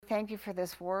thank you for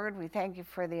this word. We thank you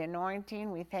for the anointing.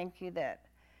 We thank you that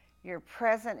you're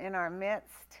present in our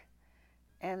midst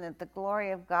and that the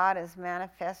glory of God is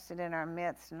manifested in our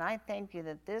midst. And I thank you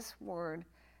that this word,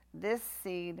 this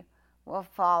seed, will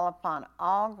fall upon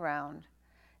all ground,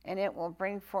 and it will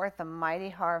bring forth a mighty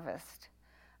harvest.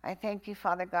 I thank you,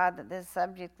 Father God, that this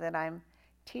subject that I'm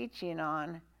teaching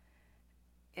on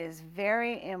is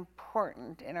very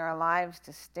important in our lives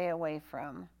to stay away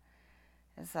from.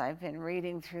 As I've been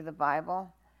reading through the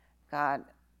Bible, God,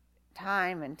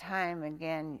 time and time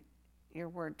again, your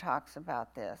word talks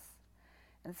about this.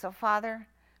 And so, Father,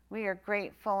 we are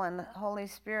grateful, and the Holy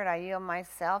Spirit, I yield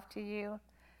myself to you,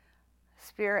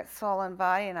 spirit, soul, and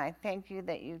body, and I thank you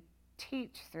that you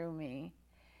teach through me.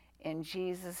 In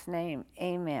Jesus' name,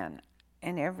 amen.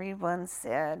 And everyone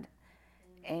said,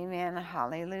 amen,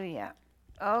 hallelujah.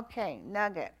 Okay,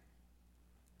 nugget.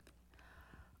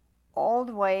 Old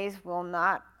ways will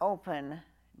not open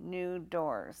new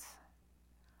doors.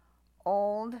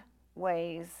 Old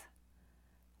ways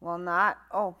will not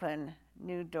open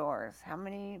new doors. How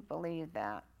many believe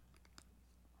that?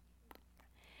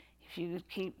 If you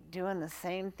keep doing the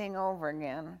same thing over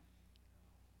again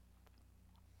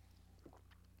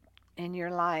in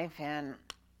your life and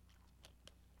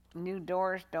new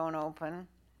doors don't open,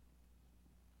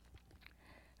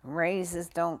 raises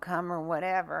don't come or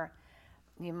whatever,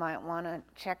 you might want to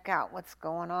check out what's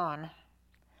going on.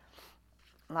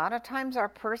 A lot of times our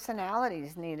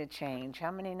personalities need a change. How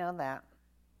many know that?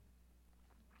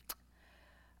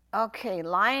 Okay,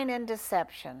 lying and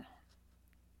deception.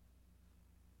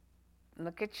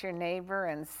 Look at your neighbor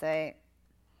and say,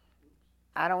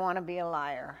 I don't want to be a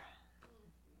liar.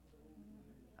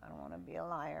 I don't want to be a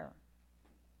liar.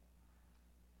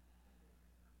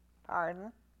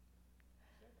 Pardon?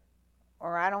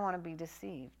 Or I don't want to be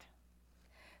deceived.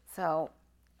 So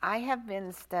I have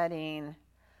been studying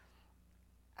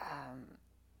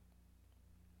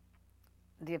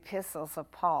the epistles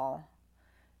of Paul,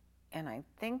 and I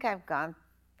think I've gone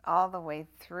all the way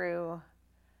through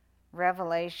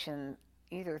Revelation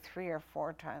either 3 or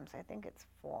 4 times. I think it's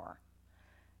 4.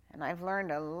 And I've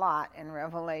learned a lot in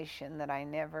Revelation that I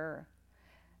never,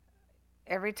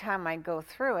 every time I go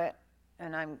through it,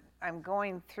 and I'm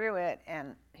going through it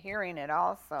and hearing it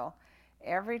also,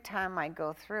 every time I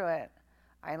go through it,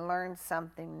 I learn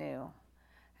something new.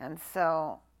 And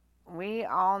so we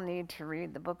all need to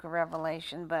read the book of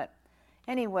Revelation. But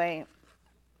anyway,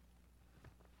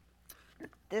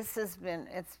 it's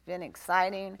been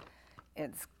exciting.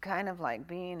 It's kind of like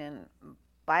being in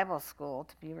Bible school,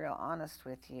 to be real honest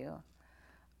with you.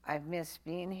 I've missed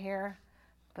being here,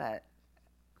 but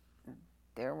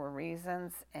there were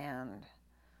reasons, and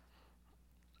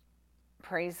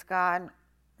praise God,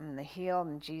 I'm healed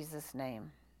in Jesus'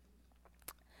 name.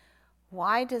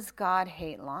 Why does God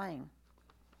hate lying?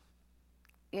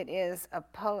 It is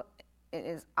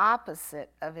opposite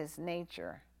of his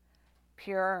nature,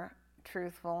 pure,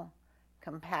 truthful,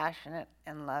 compassionate,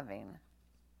 and loving.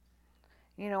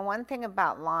 You know, one thing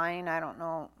about lying, I don't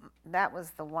know, that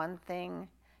was the one thing.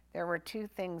 There were 2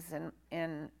 things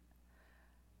in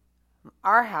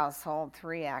our household,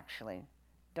 3 actually.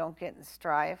 Don't get in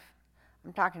strife.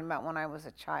 I'm talking about when I was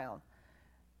a child.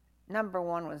 Number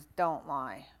 1 was don't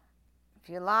lie. If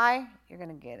you lie, you're going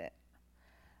to get it.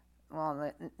 Well,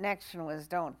 the next one was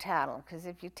don't tattle, because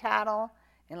if you tattle,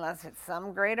 unless it's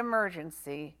some great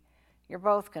emergency, you're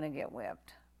both going to get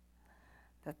whipped.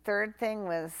 The third thing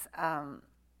was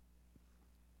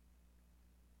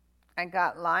I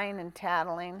got lying and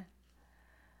tattling,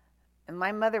 and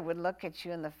my mother would look at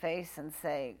you in the face and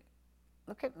say,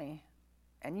 look at me.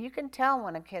 And you can tell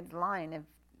when a kid's lying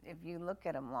if you look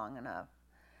at him long enough.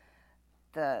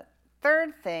 The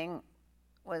third thing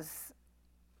was,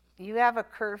 you have a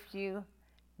curfew,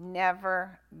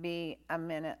 never be a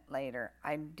minute later.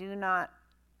 I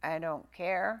don't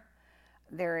care.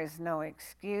 There is no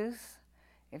excuse.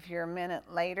 If you're a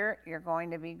minute later, you're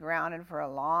going to be grounded for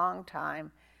a long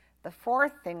time. The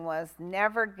fourth thing was,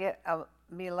 never get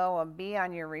below a B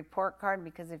on your report card,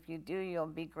 because if you do, you'll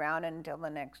be grounded until the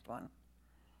next one.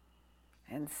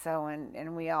 And so,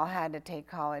 and we all had to take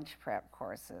college prep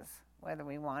courses, whether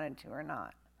we wanted to or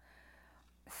not.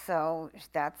 So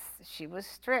she was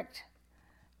strict.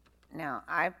 Now,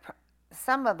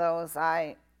 some of those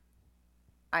I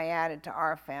added to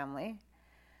our family.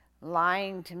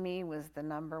 Lying to me was the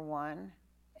number 1,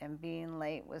 and being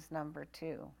late was number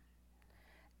 2.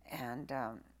 And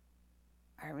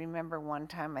I remember one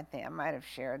time, I think I might have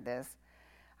shared this.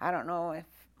 I don't know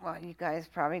you guys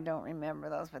probably don't remember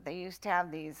those, but they used to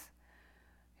have these.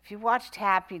 If you watched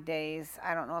Happy Days,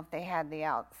 I don't know if they had the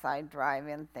outside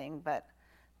drive-in thing, but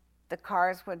the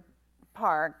cars would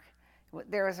park.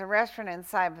 There was a restaurant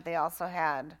inside, but they also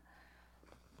had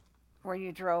where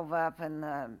you drove up and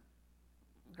the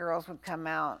girls would come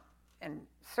out and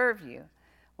serve you.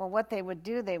 Well, what they would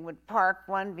do, they would park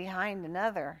one behind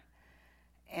another.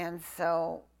 And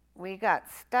so we got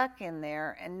stuck in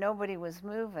there and nobody was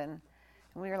moving.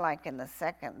 We were like in the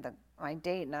second, my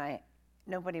date and I,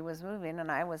 nobody was moving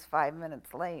and I was 5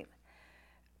 minutes late.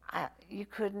 You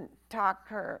couldn't talk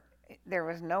her, there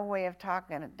was no way of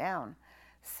talking it down.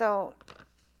 So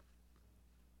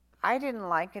I didn't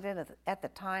like it at the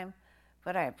time,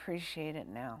 but I appreciate it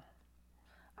now.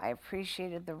 I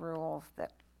appreciated the rules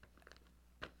that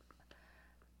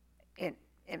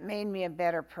it made me a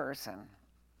better person.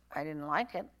 I didn't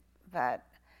like it, but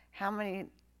how many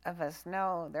of us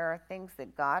know there are things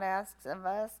that God asks of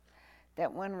us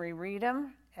that when we read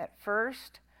them at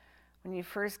first, when you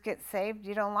first get saved,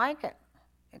 you don't like it.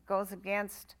 It goes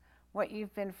against what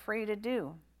you've been free to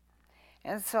do.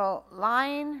 And so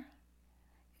lying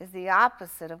is the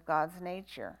opposite of God's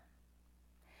nature.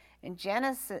 In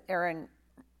in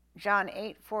John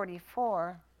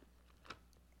 8:44,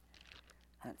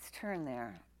 let's turn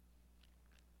there.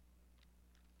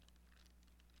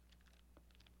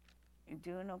 You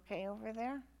doing okay over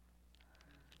there?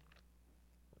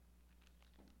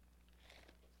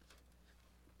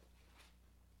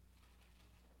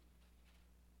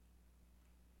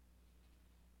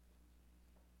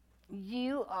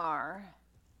 You are.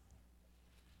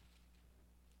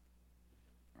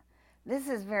 This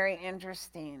is very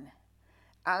interesting.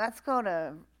 Let's go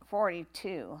to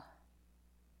 42.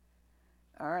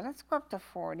 Or let's go up to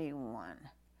 41.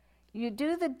 You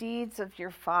do the deeds of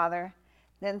your father.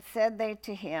 Then said they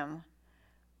to him,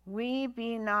 we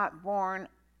be not born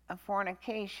of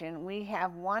fornication. We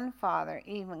have one Father,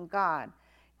 even God.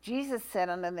 Jesus said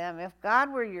unto them, if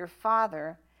God were your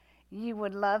Father, ye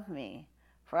would love me.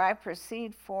 For I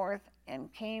proceed forth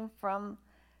and came from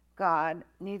God.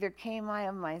 Neither came I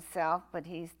of myself, but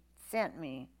he sent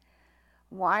me.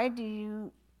 Why do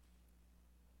you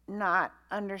not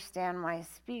understand my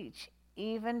speech,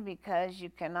 even because you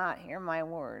cannot hear my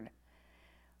word?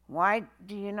 Why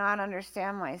do you not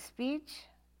understand my speech?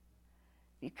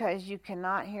 Because you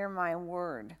cannot hear my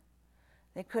word.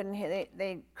 They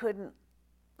couldn't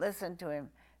listen to him.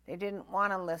 They didn't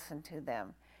want to listen to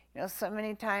them. You know, so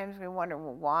many times we wonder,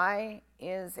 well, why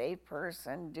is a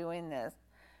person doing this?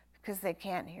 Because they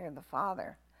can't hear the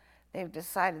Father. They've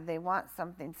decided they want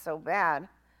something so bad.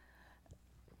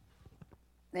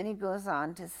 Then he goes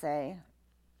on to say,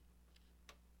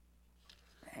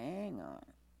 hang on.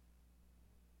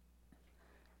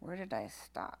 Where did I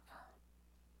stop?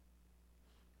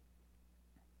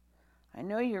 I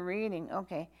know you're reading.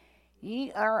 Okay.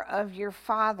 Ye are of your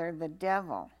father, the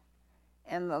devil,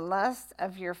 and the lust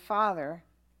of your father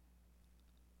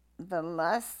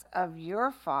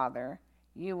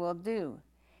you will do.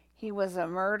 He was a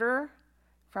murderer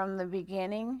from the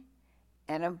beginning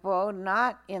and abode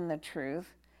not in the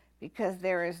truth, because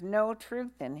there is no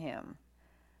truth in him.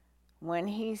 When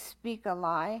he speak a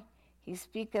lie, he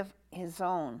speaketh his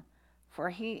own,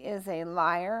 for he is a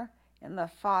liar and the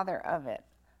father of it.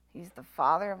 He's the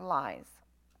father of lies.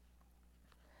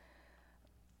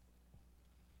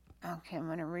 Okay, I'm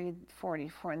going to read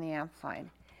 44 in the Amplified.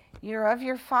 You're of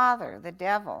your father, the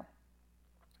devil,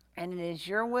 and it is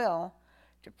your will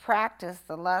to practice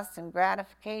the lust and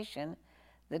gratification,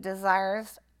 the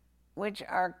desires which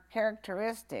are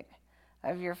characteristic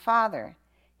of your father.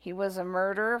 He was a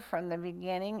murderer from the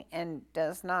beginning and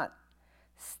does not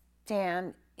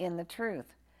stand in the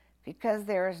truth, because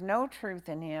there is no truth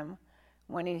in him.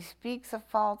 When he speaks a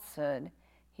falsehood,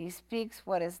 he speaks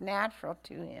what is natural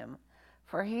to him,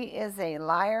 for he is a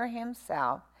liar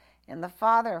himself and the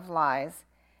father of lies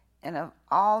and of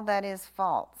all that is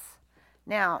false.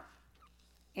 Now,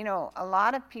 you know, a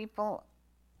lot of people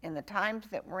in the times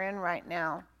that we're in right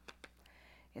now,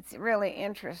 it's really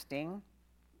interesting.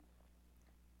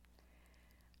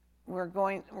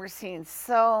 We're seeing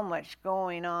so much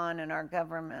going on in our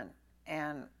government,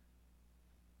 and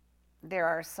there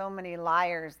are so many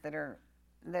liars that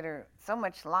are so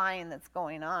much lying that's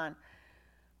going on.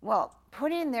 Well,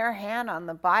 putting their hand on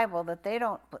the Bible that they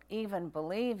don't even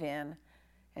believe in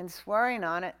and swearing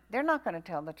on it, they're not going to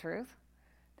tell the truth.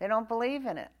 They don't believe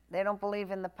in it. They don't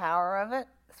believe in the power of it.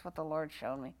 That's what the Lord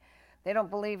showed me. They don't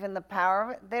believe in the power of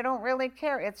it. They don't really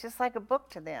care. It's just like a book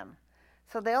to them.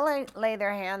 So they'll lay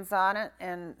their hands on it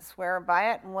and swear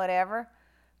by it and whatever,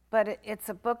 but it's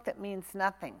a book that means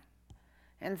nothing.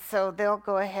 And so they'll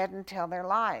go ahead and tell their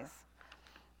lies.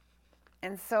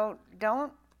 And so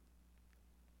don't,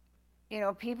 you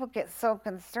know, people get so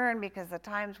concerned because the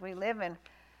times we live in,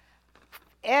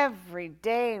 every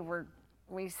day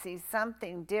we see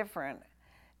something different,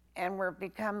 and we're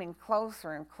becoming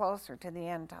closer and closer to the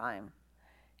end time.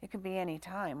 It could be any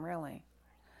time, really.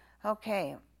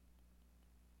 Okay.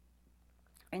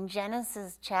 In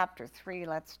Genesis chapter 3,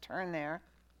 let's turn there.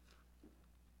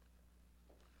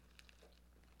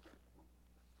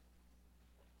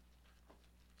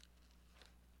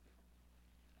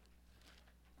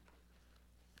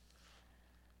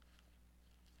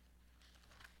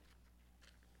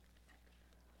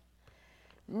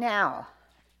 Now,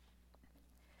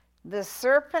 the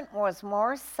serpent was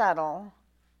more subtle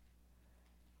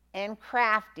and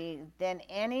crafty than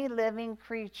any living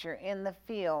creature in the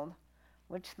field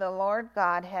which the Lord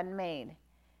God had made.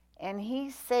 And he,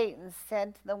 Satan,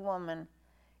 said to the woman,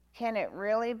 "Can it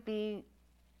really be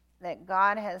that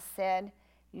God has said,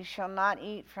 'You shall not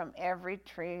eat from every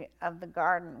tree of the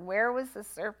garden'?" Where was the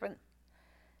serpent?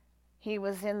 He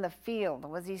was in the field.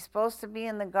 Was he supposed to be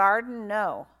in the garden?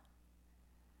 No.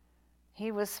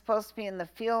 He was supposed to be in the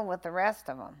field with the rest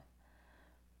of them.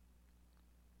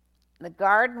 The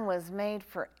garden was made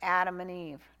for Adam and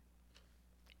Eve.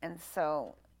 And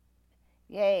so,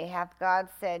 yea, hath God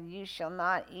said, "You shall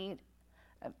not eat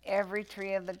of every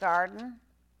tree of the garden"?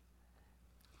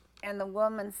 And the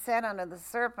woman said unto the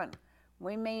serpent,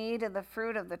 "We may eat of the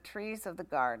fruit of the trees of the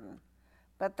garden.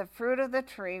 But the fruit of the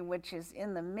tree which is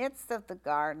in the midst of the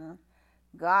garden,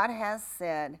 God has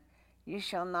said, You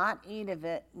shall not eat of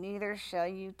it, neither shall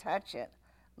you touch it,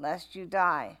 lest you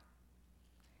die."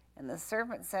 And the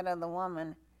serpent said unto the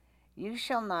woman, "You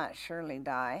shall not surely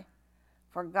die,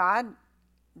 for God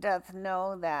doth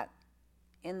know that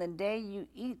in the day you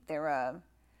eat thereof,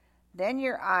 then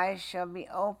your eyes shall be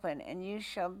open, and you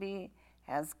shall be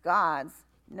as gods,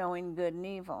 knowing good and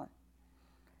evil."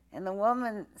 And the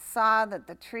woman saw that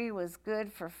the tree was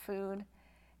good for food,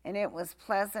 and it was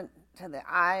pleasant to the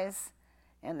eyes,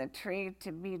 and the tree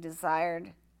to be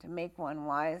desired to make one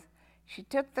wise. She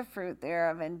took the fruit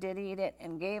thereof, and did eat it,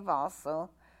 and gave also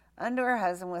unto her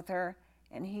husband with her,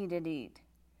 and he did eat.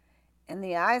 And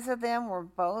the eyes of them were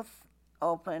both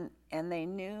open, and they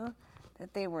knew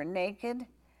that they were naked.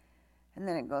 And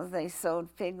then it goes, they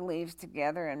sewed fig leaves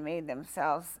together and made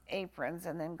themselves aprons,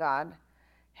 and then God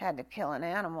had to kill an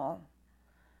animal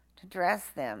to dress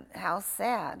them. How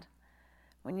sad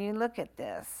when you look at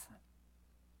this.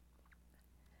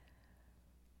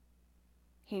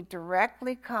 He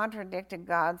directly contradicted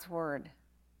God's word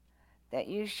that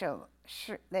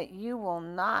you will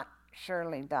not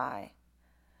surely die.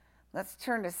 Let's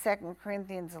turn to 2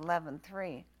 Corinthians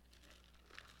 11:3.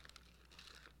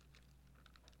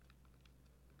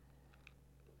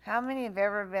 How many have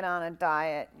ever been on a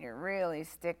diet and you're really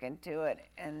sticking to it,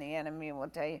 and the enemy will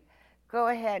tell you, "Go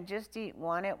ahead, just eat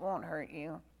one, it won't hurt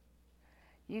you"?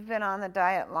 You've been on the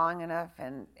diet long enough,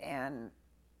 and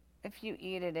if you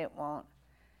eat it, it won't.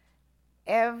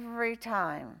 Every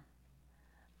time.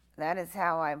 That is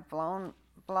how I've blown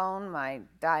my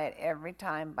diet every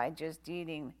time, by just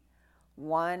eating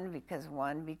one, because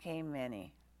one became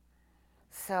many.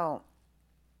 So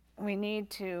we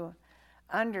need to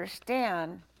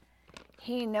understand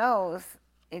he knows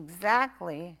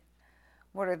exactly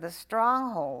what are the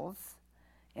strongholds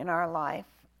in our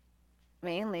life,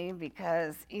 mainly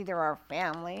because either our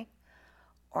family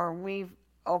or we've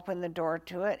opened the door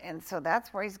to it, and so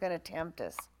that's where he's going to tempt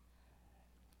us.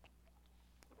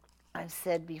 I've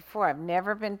said before, I've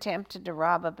never been tempted to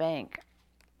rob a bank.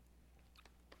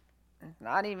 It's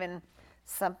not even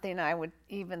something I would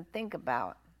even think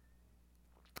about.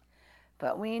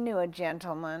 But we knew a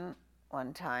gentleman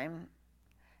one time,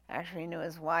 actually knew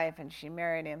his wife, and she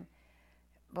married him.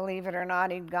 Believe it or not,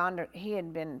 he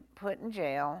had been put in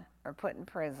jail or put in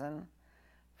prison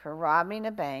for robbing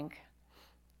a bank.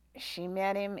 She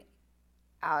met him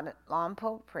out at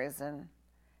Lompoc prison.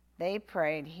 They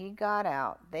prayed, he got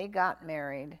out, they got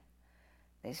married.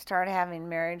 They started having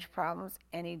marriage problems,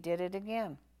 and he did it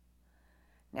again.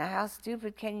 Now, how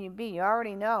stupid can you be? You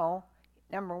already know,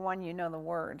 number one, you know the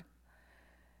word.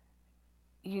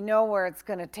 You know where it's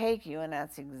going to take you, and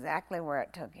that's exactly where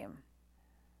it took him.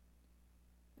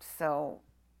 So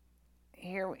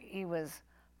here he was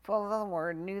full of the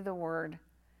word, knew the word,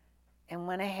 and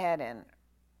went ahead and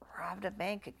robbed a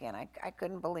bank again. I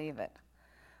couldn't believe it.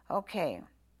 Okay.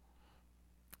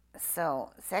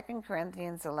 So 2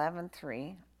 Corinthians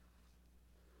 11:3.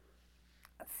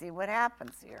 Let's see what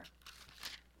happens here.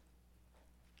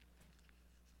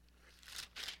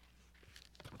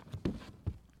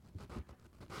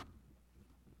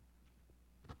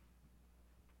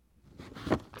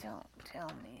 Don't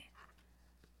tell me.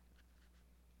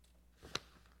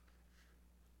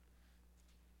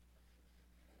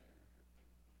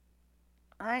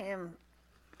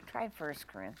 try 1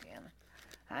 Corinthians.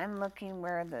 I'm looking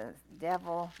where the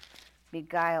devil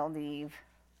beguiled Eve.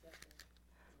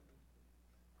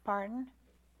 Pardon?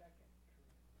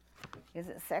 Is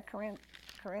it 2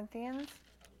 Corinthians?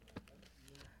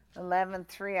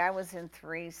 11:3. I was in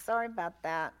 3. Sorry about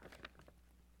that.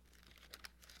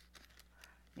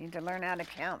 Need to learn how to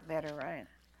count better, right?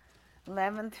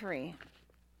 11:3.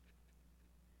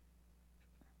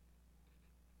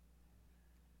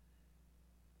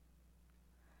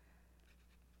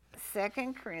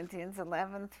 Second Corinthians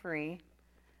 11:3.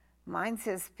 Mine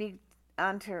says, "Speak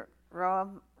unto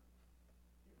Rob."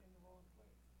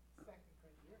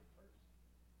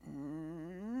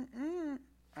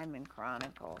 I'm in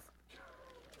Chronicles.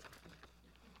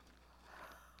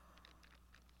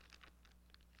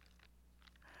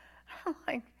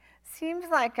 Seems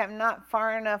like I'm not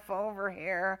far enough over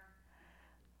here.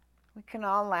 We can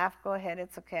all laugh. Go ahead.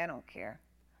 It's okay. I don't care.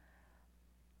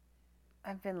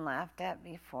 I've been laughed at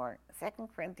before. 2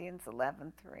 Corinthians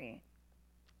 11:3.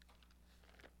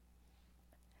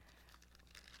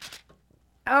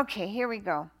 Okay, here we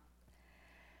go.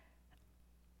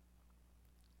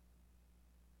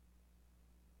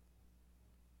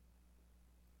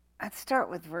 Let's start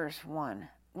with verse 1.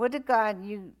 Would to God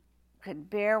you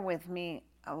could bear with me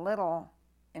a little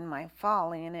in my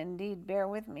folly, and indeed bear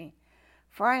with me.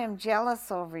 For I am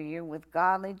jealous over you with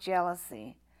godly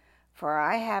jealousy. For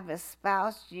I have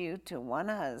espoused you to one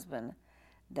husband,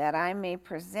 that I may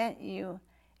present you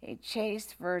a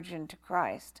chaste virgin to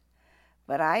Christ.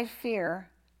 But I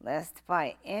fear lest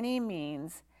by any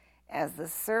means, as the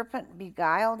serpent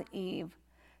beguiled Eve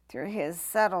through his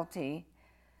subtlety,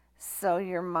 so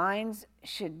your minds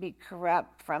should be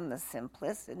corrupt from the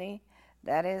simplicity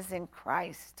that is in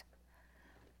Christ.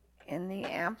 In the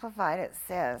Amplified it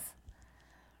says,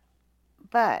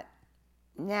 "But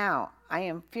now I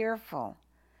am fearful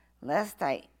lest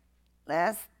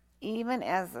even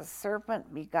as the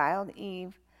serpent beguiled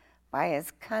Eve by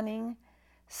his cunning,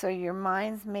 so your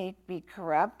minds may be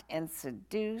corrupt and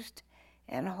seduced,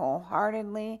 and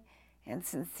wholeheartedly and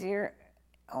sincere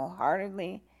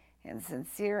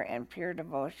and pure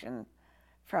devotion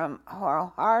from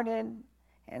wholehearted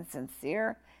and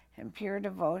sincere and pure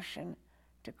devotion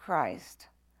to Christ."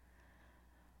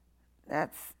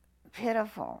 That's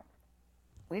pitiful.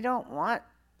 We don't want,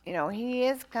 he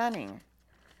is cunning,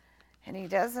 and he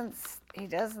doesn't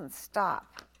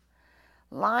stop.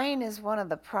 Lying is one of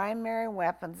the primary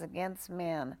weapons against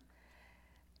man,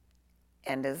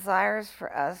 and desires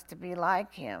for us to be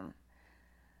like him.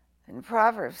 In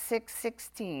Proverbs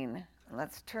 6:16,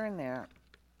 let's turn there.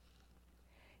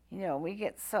 We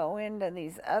get so into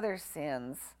these other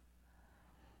sins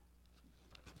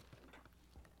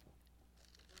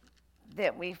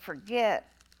that we forget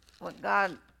what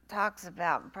God talks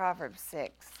about in Proverbs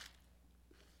 6.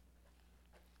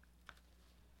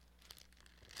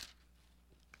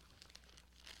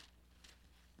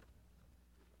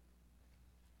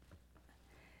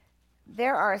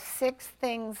 There are 6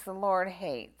 things the Lord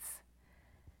hates.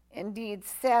 Indeed,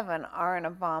 7 are an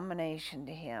abomination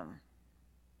to him: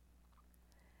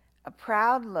 a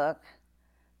proud look,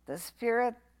 the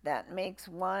spirit that makes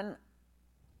one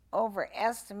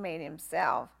overestimate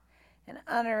himself and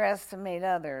underestimate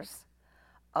others,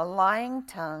 a lying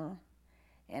tongue,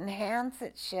 and hands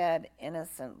that shed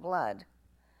innocent blood,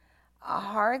 a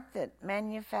heart that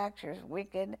manufactures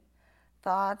wicked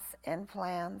thoughts and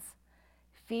plans,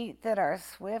 feet that are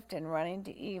swift in running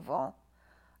to evil,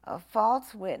 a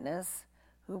false witness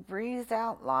who breathes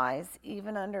out lies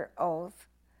even under oath.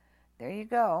 There you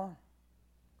go.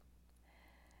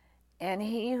 And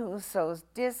he who sows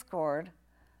discord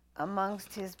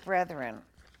amongst his brethren.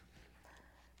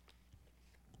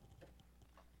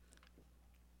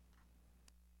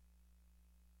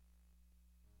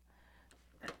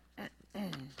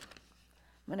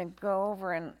 I'm going to go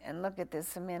over and look at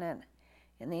this a minute.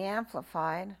 In the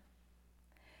Amplified,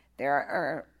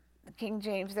 the King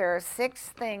James, there are 6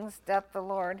 things doth the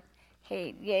Lord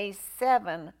hate, yea,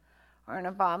 7 are an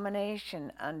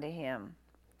abomination unto him: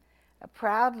 a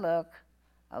proud look,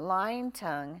 a lying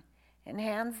tongue, and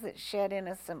hands that shed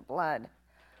innocent blood,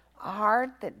 a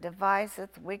heart that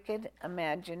deviseth wicked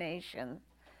imagination,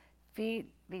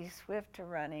 feet be swift to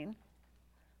running.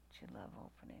 Don't you love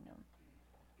opening them?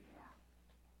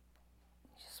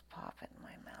 Just pop it in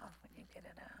my mouth when you get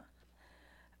it out.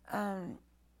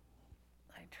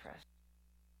 I trust.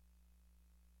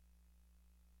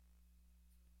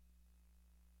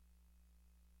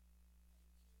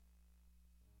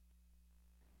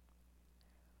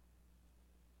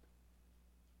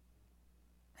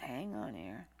 Hang on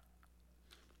here.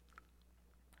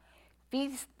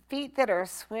 feet that are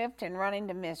swift in running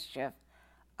to mischief,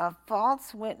 a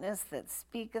false witness that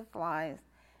speaketh lies,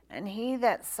 and he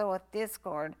that soweth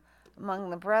discord among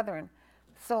the brethren.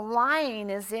 So lying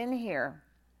is in here.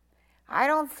 I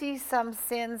don't see some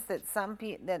sins that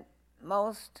that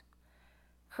most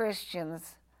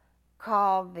Christians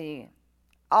call the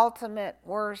ultimate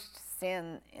worst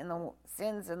sins in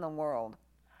the world.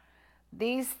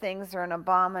 These things are an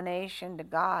abomination to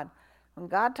God. When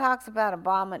God talks about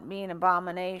being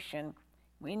abomination,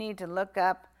 we need to look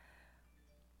up,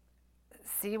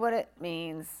 see what it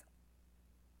means,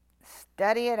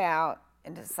 study it out,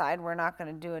 and decide we're not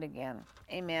going to do it again.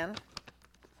 Amen.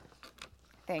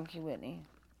 Thank you, Whitney.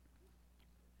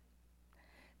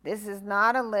 This is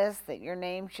not a list that your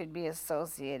name should be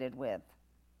associated with.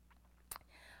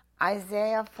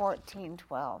 Isaiah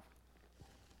 14:12.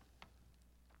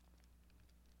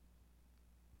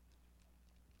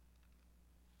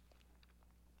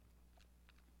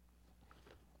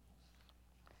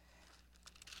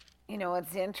 You know,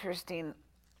 it's interesting.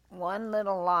 One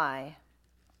little lie,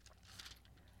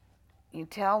 you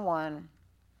tell one,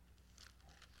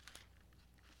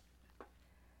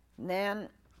 then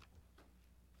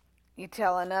you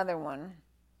tell another one,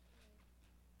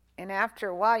 and after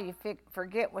a while you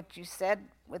forget what you said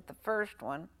with the first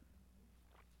one,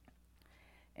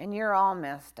 and you're all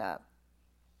messed up.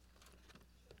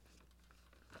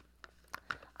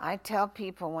 I tell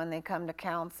people when they come to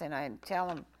counseling, I tell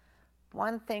them,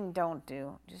 one thing don't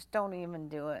do. Just don't even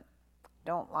do it.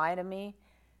 Don't lie to me,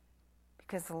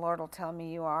 because the Lord will tell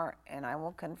me you are, and I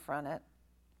will confront it.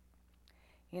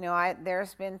 You know,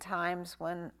 there's been times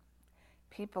when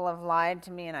people have lied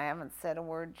to me and I haven't said a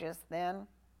word just then.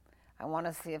 I want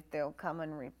to see if they'll come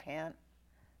and repent.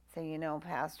 Say, you know,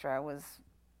 Pastor, I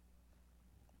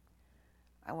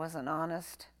wasn't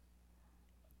honest.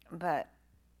 But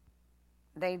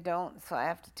they don't, so I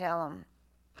have to tell them,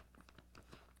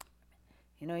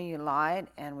 you know, you lied,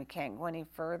 and we can't go any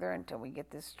further until we get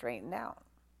this straightened out.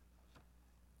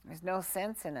 There's no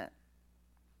sense in it.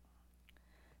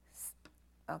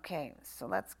 Okay, so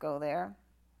let's go there.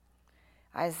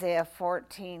 Isaiah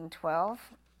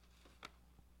 14:12.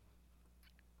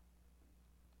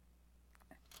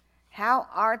 How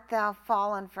art thou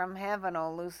fallen from heaven,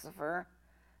 O Lucifer,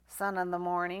 son of the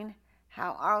morning?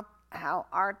 How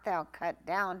art thou cut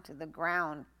down to the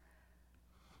ground,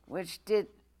 which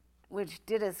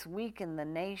didst weaken the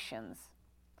nations?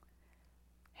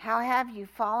 How have you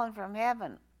fallen from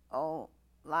heaven, O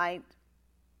light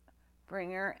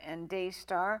bringer and day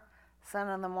star, son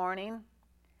of the morning?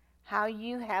 How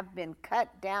you have been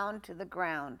cut down to the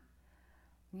ground,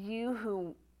 you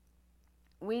who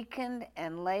weakened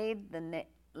and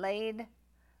laid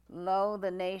low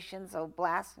the nations, O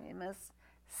blasphemous,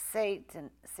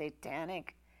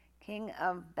 satanic king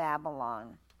of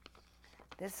Babylon.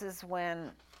 This is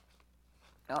when,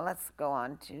 let's go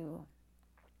on to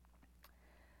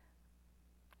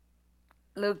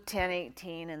Luke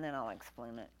 10:18, and then I'll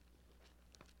explain it.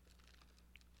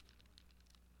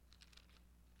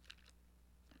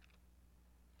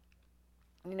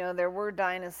 You know, there were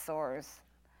dinosaurs.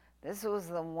 This was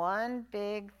the one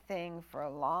big thing for a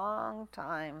long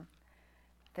time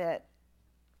that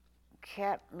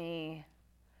kept me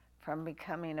from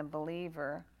becoming a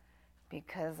believer,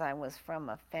 because I was from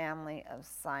a family of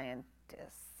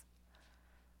scientists.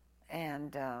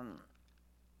 And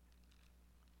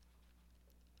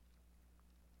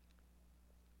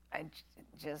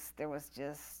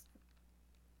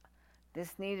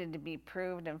this needed to be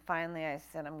proved, and finally I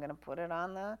said, I'm going to put it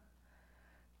on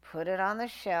the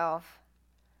shelf,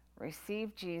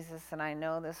 receive Jesus, and I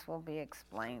know this will be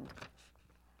explained.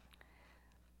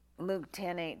 Luke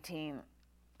 10:18.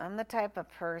 I'm the type of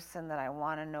person that I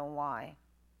want to know why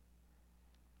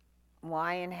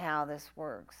and how this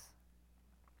works.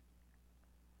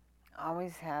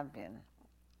 Always have been.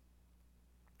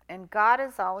 And God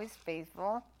is always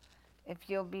faithful if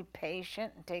you'll be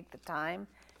patient and take the time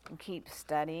and keep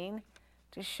studying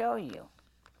to show you.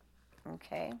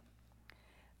 Okay?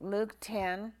 Luke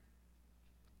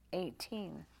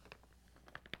 10:18.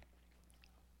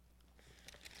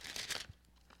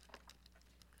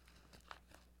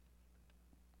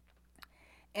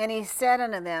 And he said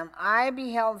unto them, I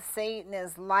beheld Satan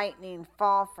as lightning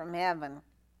fall from heaven.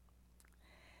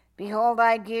 Behold,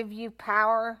 I give you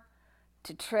power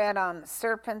to tread on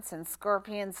serpents and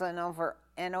scorpions, and over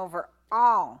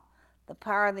all the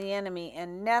power of the enemy,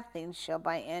 and nothing shall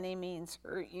by any means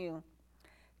hurt you.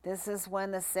 This is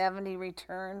when the 70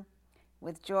 return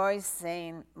with joy,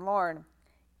 saying, Lord,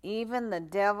 even the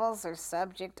devils are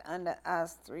subject unto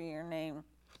us through your name.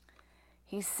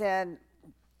 He said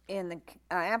in the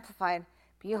Amplified,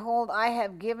 Behold, I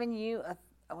have given you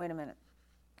wait a minute.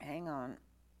 Hang on.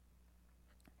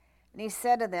 And he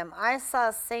said to them, I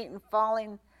saw Satan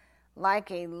falling like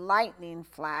a lightning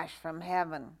flash from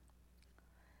heaven.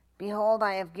 Behold,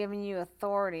 I have given you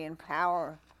authority and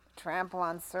power to trample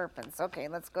on serpents. Okay,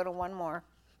 let's go to one more.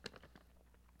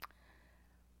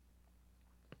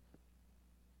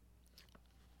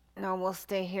 No, we'll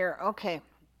stay here. Okay.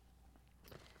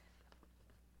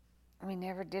 We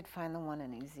never did find the one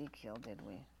in Ezekiel, did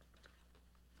we?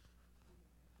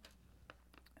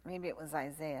 Maybe it was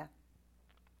Isaiah.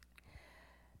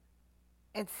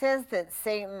 It says that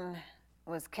Satan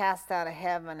was cast out of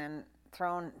heaven and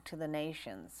thrown to the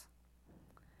nations.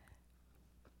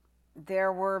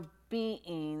 There were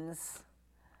beings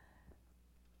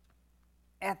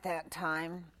at that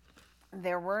time.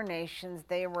 There were nations.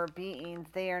 They were beings.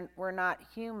 Were not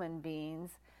human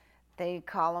beings. They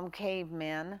call them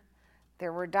cavemen.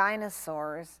 There were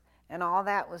dinosaurs, and all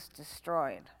that was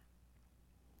destroyed.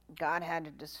 God had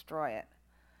to destroy it.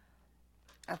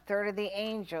 A third of the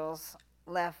angels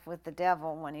left with the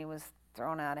devil when he was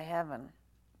thrown out of heaven.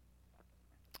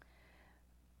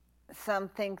 Some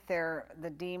think they're the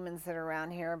demons that are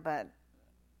around here, but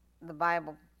the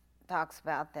Bible talks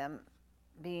about them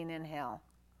being in hell.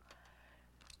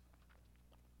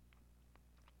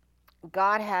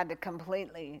 God had to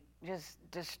completely just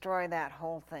destroy that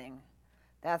whole thing.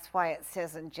 That's why it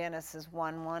says in Genesis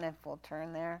 1:1, if we'll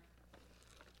turn there.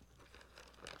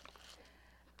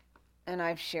 And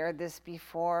I've shared this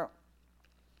before.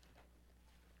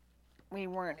 We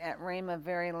weren't at Rhema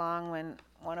very long when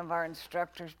one of our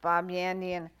instructors, Bob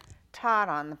Yandian, taught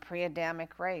on the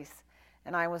pre-Adamic race.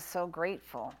 And I was so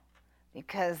grateful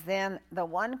because then the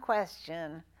one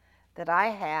question that I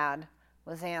had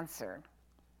was answered.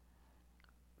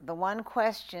 The one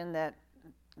question that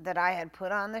I had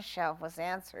put on the shelf was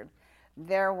answered.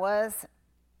 There was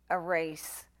a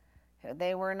race.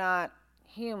 They were not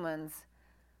humans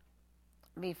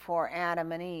before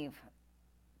Adam and Eve.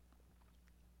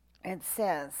 It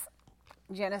says,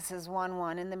 Genesis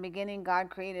 1:1, in the beginning God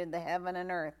created the heaven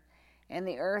and earth, and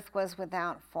the earth was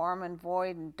without form and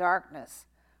void, and darkness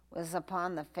was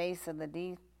upon the face of the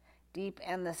deep,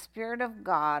 and the Spirit of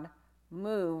God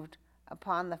moved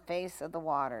upon the face of the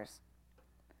waters.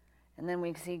 And then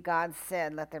we see God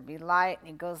said, let there be light, and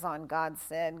he goes on, God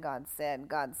said, God said,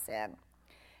 God said.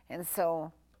 And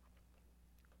so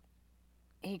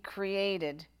he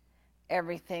created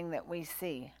everything that we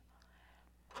see.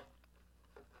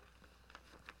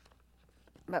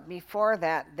 But before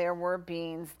that, there were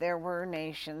beings, there were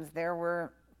nations, there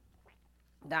were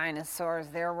dinosaurs,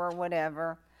 there were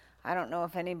whatever. I don't know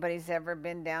if anybody's ever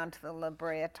been down to the La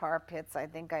Brea tar pits. I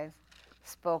think I've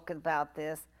spoken about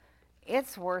this.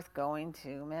 It's worth going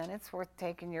to, man. It's worth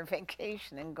taking your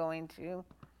vacation and going to.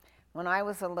 When I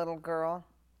was a little girl,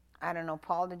 I don't know,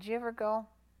 Paul, did you ever go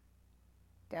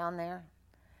down there?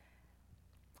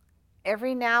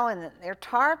 Every now and then, they're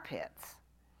tar pits.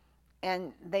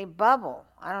 And they bubble.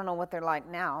 I don't know what they're like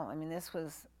now. I mean, this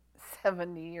was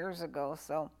 70 years ago,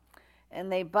 so.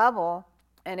 And they bubble,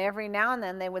 and every now and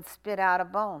then they would spit out a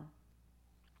bone.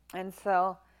 And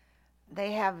so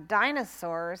they have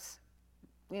dinosaurs,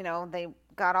 you know, they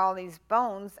got all these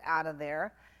bones out of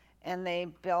there, and they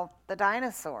built the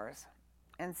dinosaurs.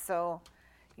 And so,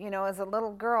 you know, as a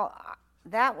little girl,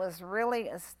 that was really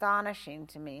astonishing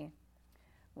to me,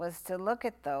 was to look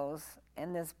at those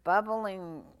and this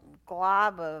bubbling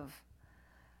glob of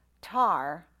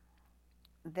tar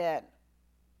that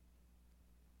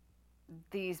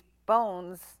these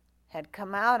bones had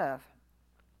come out of.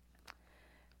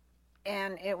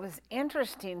 And it was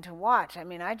interesting to watch. I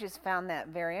mean, I just found that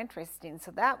very interesting.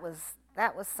 So that was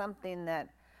something that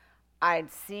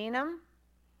I'd seen them.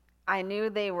 I knew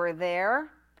they were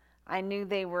there. I knew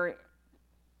they were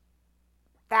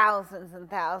thousands and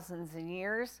thousands of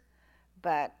years,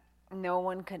 but no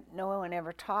one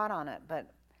ever taught on it. But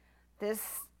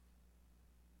this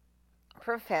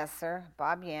professor,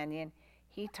 Bob Yandian,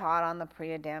 he taught on the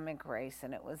pre-Adamic race,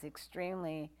 and it was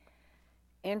extremely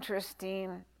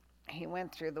interesting. He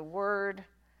went through the Word,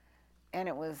 and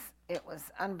it was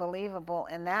unbelievable.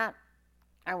 And that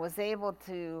I was able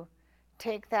to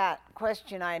take that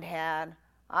question I'd had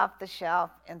off the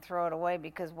shelf and throw it away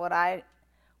because what I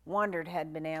wondered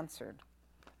had been answered.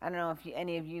 I don't know if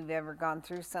any of you have ever gone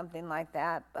through something like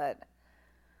that, but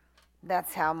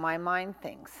that's how my mind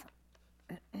thinks.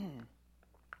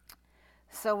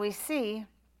 So we see,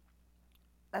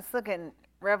 let's look at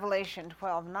Revelation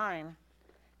 12:9.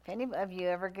 If any of you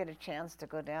ever get a chance to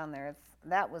go down there,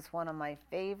 that was one of my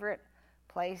favorite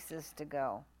places to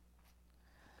go.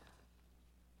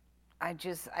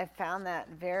 I found that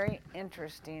very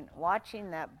interesting. Watching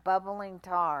that bubbling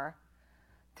tar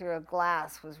through a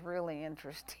glass was really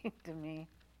interesting to me.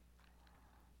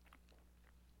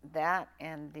 That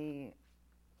and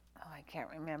I can't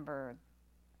remember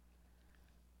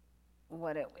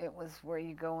what it was, where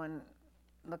you go and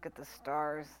look at the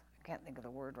stars. I can't think of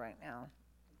the word right now.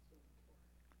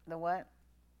 The what?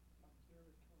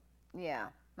 Yeah,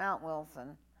 Mount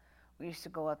Wilson. We used to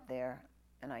go up there,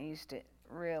 and I used to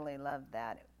really love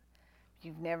that. If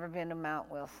you've never been to Mount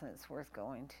Wilson, it's worth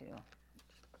going to.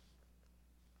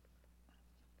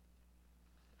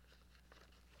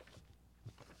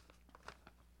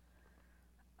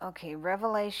 Okay,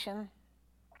 Revelation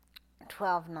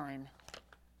 12:9.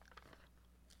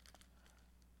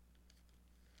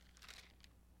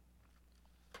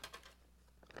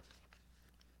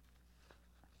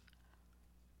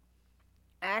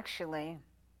 Actually,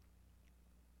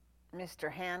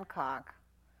 Mr. Hancock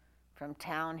from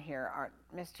town here,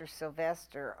 Mr.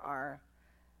 Sylvester, our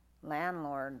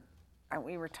landlord,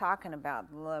 we were talking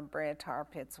about the La Brea tar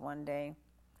pits one day,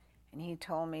 and he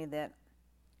told me that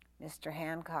Mr.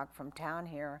 Hancock from town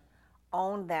here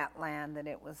owned that land that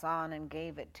it was on and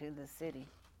gave it to the city.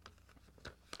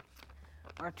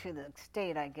 Or to the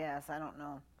state, I guess, I don't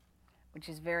know, which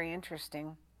is very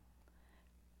interesting.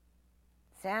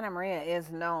 Santa Maria is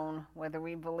known, whether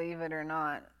we believe it or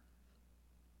not.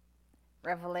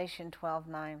 Revelation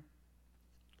 12:9.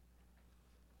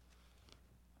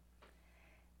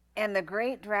 And the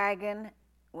great dragon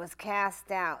was cast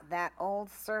out, that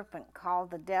old serpent called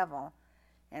the devil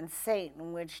and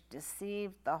Satan, which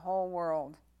deceived the whole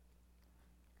world.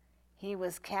 He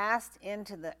was cast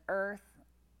into the earth,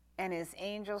 and his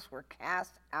angels were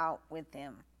cast out with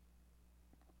him,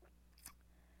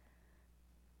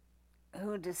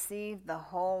 who deceived the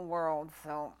whole world.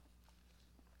 So,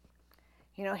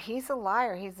 he's a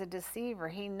liar. He's a deceiver.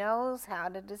 He knows how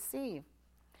to deceive.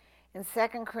 In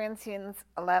 2 Corinthians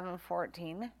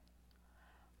 11:14,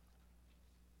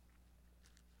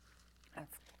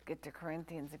 let's get to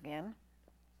Corinthians again.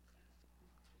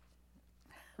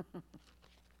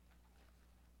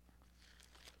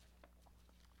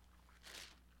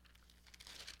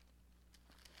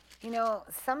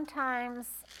 Sometimes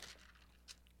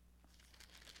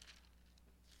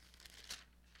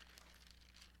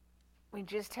we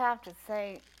just have to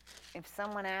say, if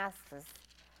someone asks us,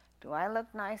 do I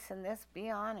look nice in this? Be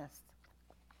honest.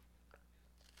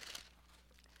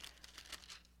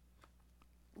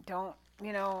 Don't,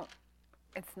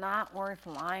 it's not worth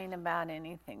lying about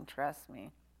anything, trust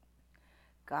me.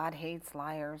 God hates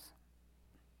liars.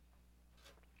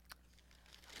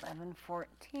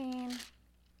 11:14.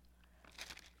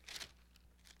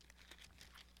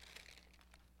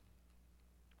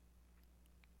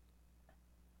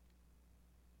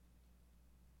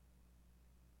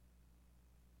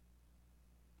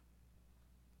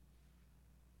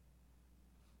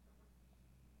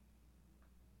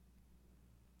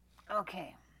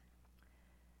 Okay.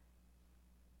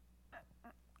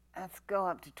 Let's go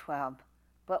up to 12.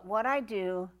 But what I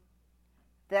do,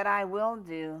 that I will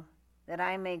do, that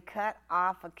I may cut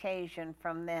off occasion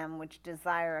from them which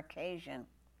desire occasion,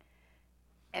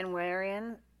 and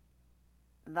wherein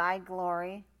thy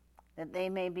glory, that they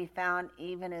may be found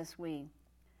even as we.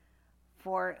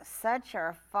 For such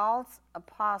are false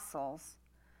apostles,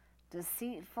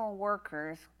 deceitful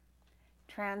workers,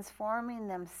 transforming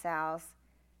themselves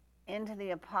into the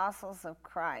apostles of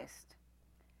Christ.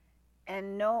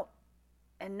 And no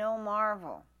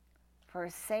marvel, for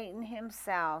Satan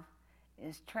himself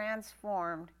is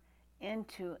transformed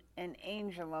into an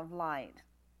angel of light.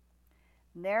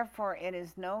 Therefore it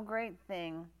is no great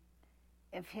thing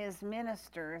if his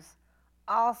ministers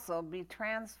also be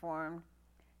transformed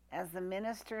as the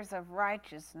ministers of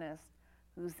righteousness,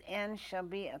 whose end shall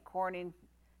be according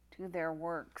to their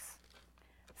works.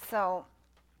 So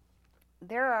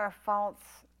there are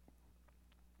false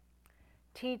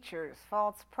teachers,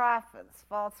 false prophets,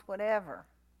 false whatever,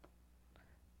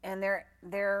 and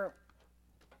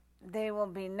they will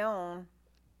be known.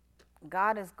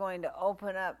 God is going to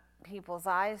open up people's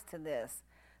eyes to this.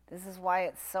 This is why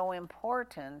it's so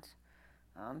important.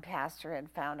 Pastor had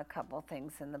found a couple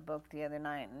things in the book the other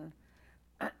night,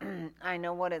 and I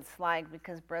know what it's like,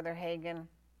 because Brother Hagin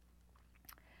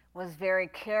was very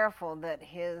careful that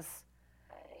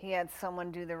he had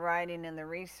someone do the writing and the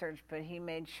research, but he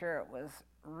made sure it was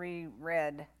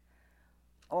reread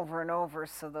over and over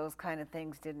so those kind of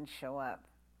things didn't show up.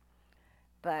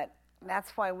 But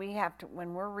that's why we have to,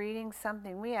 when we're reading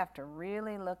something, we have to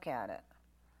really look at it.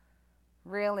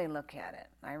 Really look at it.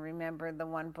 I remember the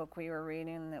one book we were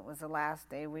reading, that was the last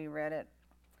day we read it,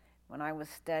 when I was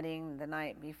studying the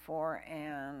night before,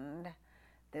 and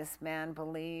this man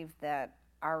believed that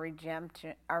our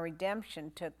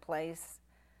redemption took place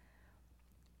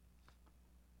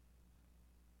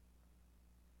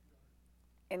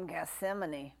in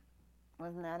Gethsemane.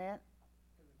 Wasn't that it?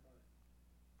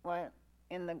 What?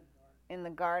 In the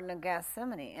Garden of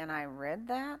Gethsemane. And I read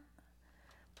that.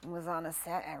 It was on a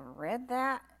set. I read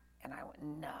that, and I went,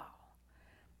 no.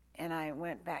 And I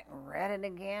went back and read it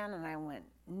again, and I went,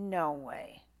 no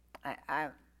way.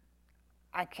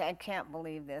 I can't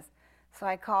believe this. So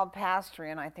I called Pastor,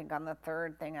 and I think on the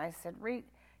third thing, I said,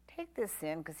 take this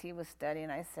in, because he was studying.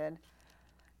 I said,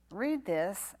 read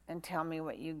this and tell me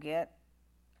what you get.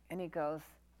 And he goes,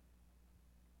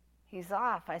 he's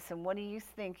off. I said, what do you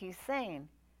think he's saying?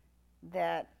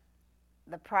 That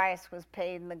the price was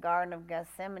paid in the Garden of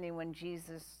Gethsemane when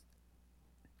Jesus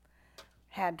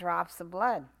had drops of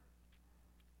blood.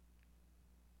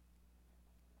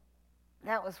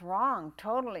 That was wrong,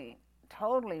 totally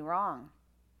wrong.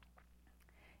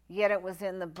 Yet it was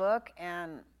in the book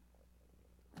and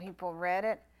people read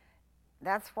it.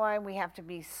 That's why we have to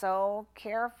be so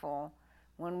careful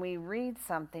when we read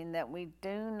something that we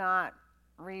do not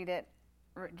read it,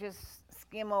 just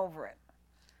skim over it.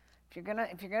 If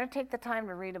you're gonna take the time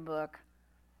to read a book,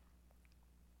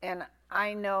 and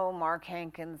I know Mark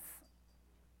Hankins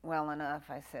well enough,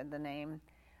 I said the name.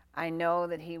 I know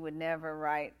that he would never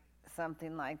write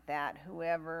something like that.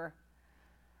 Whoever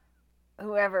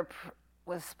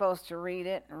was supposed to read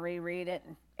it and reread it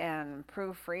and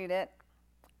proofread it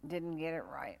didn't get it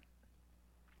right.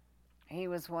 He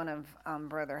was one of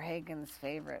Brother Hagin's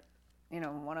favorite,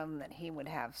 one of them that he would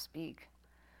have speak.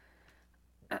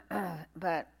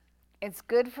 But it's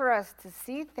good for us to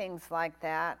see things like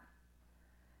that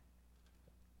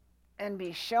and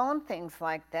be shown things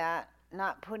like that,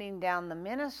 not putting down the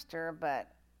minister, but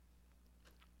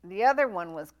the other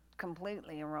one was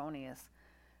completely erroneous.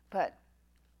 But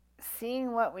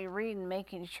seeing what we read and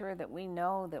making sure that we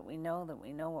know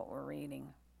what we're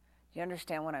reading. Do you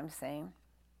understand what I'm saying?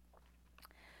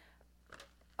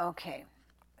 Okay,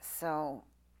 so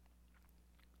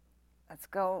let's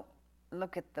go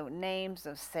look at the names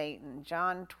of Satan.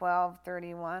 John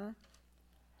 12:31.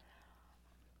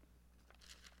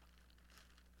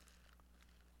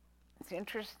 It's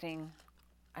interesting.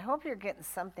 I hope you're getting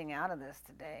something out of this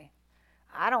today.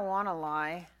 I don't want to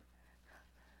lie.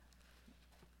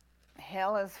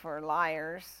 Hell is for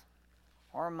liars,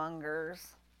 whoremongers.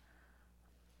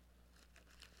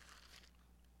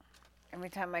 Every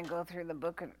time I go through the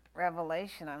book of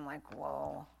Revelation, I'm like,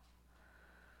 whoa.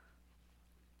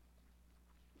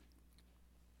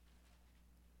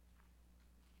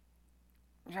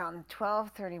 John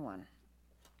 12:31.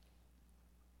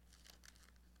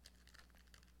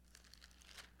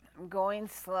 I'm going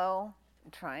slow,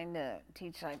 trying to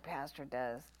teach like Pastor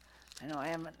does. I know I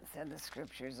haven't said the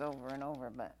scriptures over and over,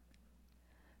 but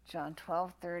John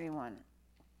 12:31.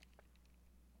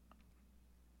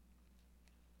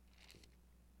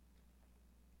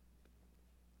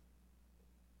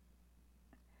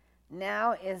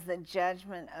 Now is the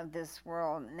judgment of this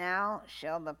world. Now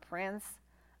shall the prince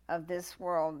of this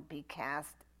world be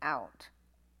cast out.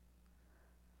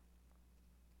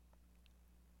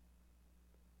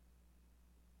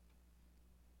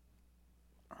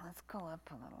 Let's go up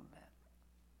a little bit.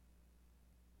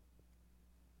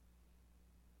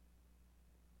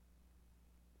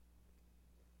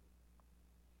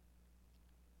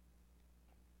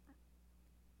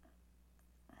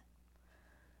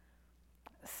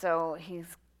 So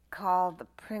he's called the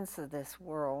prince of this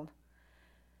world.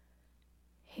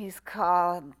 He's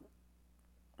called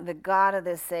the God of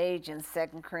this age in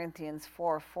 2 Corinthians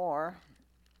 4:4.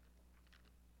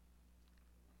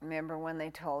 Remember when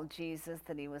they told Jesus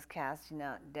that he was casting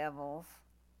out devils?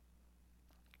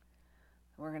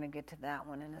 We're going to get to that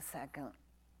one in a second.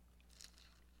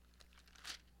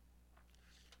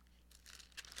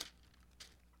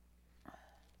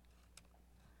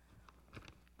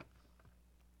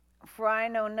 For I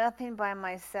know nothing by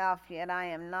myself, yet I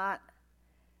am not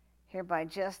hereby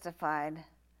justified,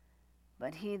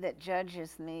 but he that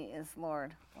judges me is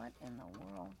Lord. What in the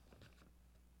world?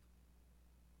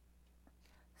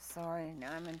 Sorry,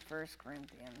 now I'm in 1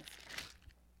 Corinthians.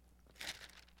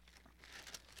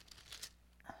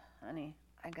 Honey,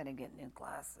 I got to get new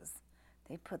glasses.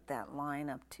 They put that line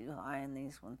up too high in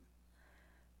these ones.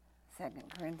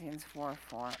 2 Corinthians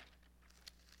 4:4.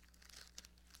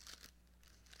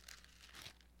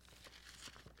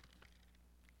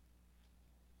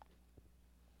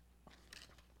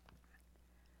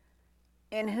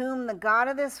 In whom the God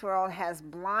of this world has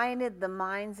blinded the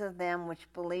minds of them which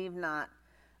believe not,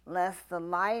 lest the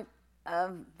light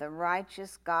of the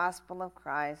righteous gospel of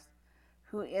Christ,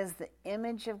 who is the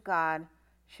image of God,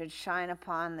 should shine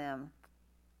upon them.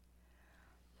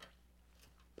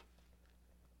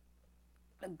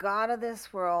 The God of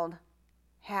this world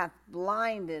hath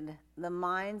blinded the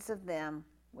minds of them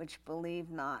which believe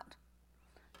not.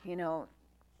 You know,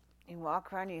 you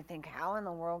walk around and you think, how in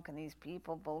the world can these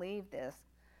people believe this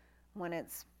when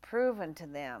it's proven to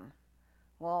them?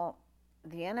 Well,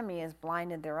 the enemy has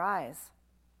blinded their eyes.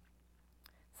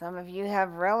 Some of you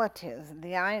have relatives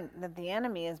that the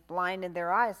enemy has blinded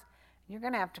their eyes. You're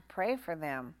going to have to pray for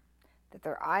them, that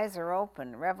their eyes are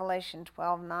open. Revelation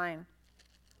 12:9.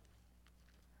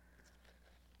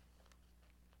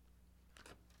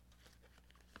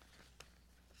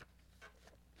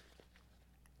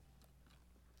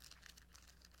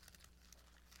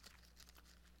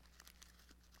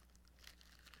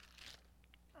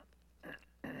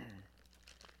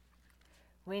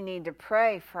 We need to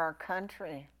pray for our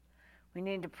country. We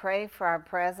need to pray for our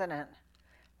president.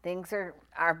 Things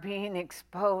are being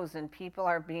exposed and people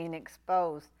are being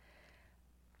exposed.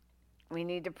 We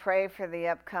need to pray for the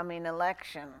upcoming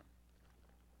election.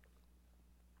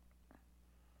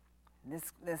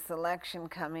 This election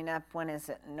coming up, when is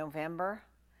it? November,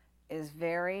 is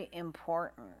very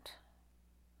important.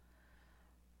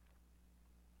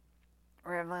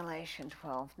 Revelation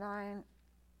 12:9.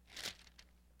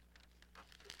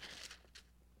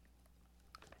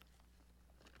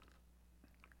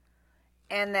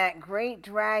 And that great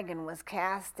dragon was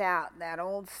cast out, that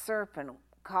old serpent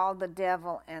called the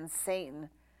devil and Satan,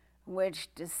 which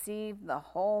deceived the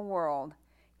whole world.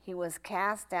 He was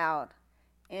cast out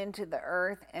into the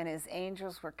earth, and his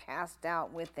angels were cast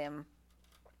out with him.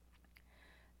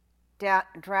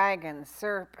 Dragon,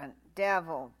 serpent,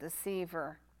 devil,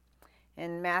 deceiver.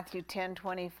 In Matthew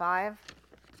 10:25,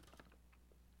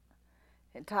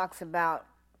 it talks about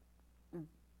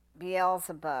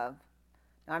Beelzebub.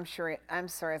 I'm sorry,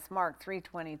 it's Mark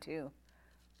 3:22.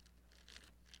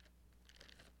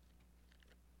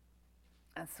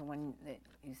 That's the one that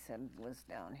you said was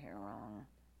down here wrong.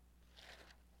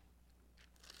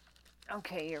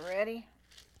 Okay, you ready?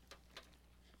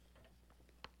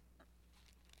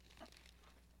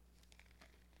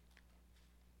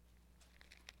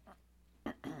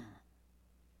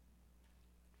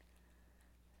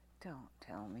 Don't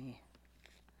tell me.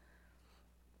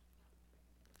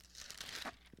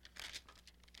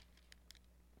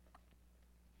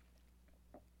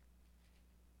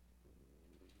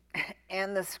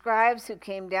 And the scribes who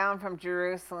came down from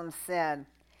Jerusalem said,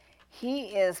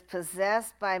 He is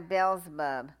possessed by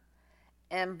Beelzebub,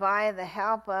 and by the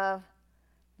help of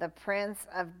the prince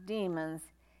of demons,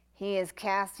 he is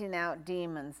casting out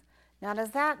demons. Now,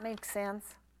 does that make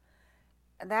sense?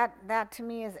 That to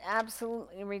me is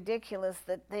absolutely ridiculous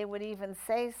that they would even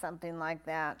say something like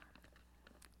that.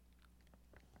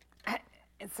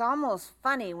 It's almost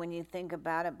funny when you think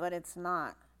about it, but it's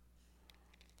not.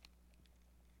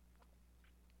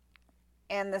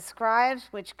 And the scribes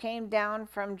which came down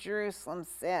from Jerusalem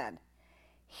said,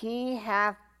 He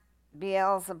hath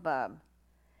Beelzebub,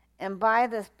 and by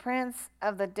the prince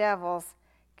of the devils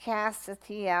casteth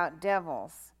he out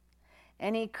devils.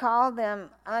 And he called them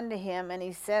unto him, and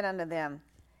he said unto them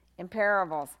in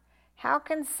parables, How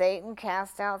can Satan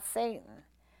cast out Satan,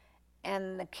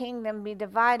 and the kingdom be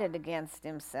divided against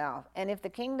himself? And if a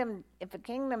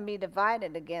kingdom be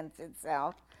divided against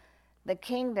itself, the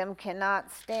kingdom cannot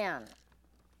stand.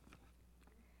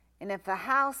 And if the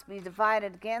house be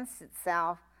divided against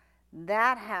itself,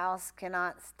 that house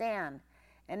cannot stand.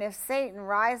 And if Satan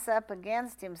rise up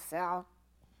against himself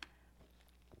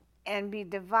and be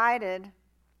divided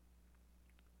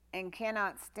and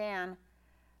cannot stand,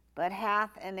 but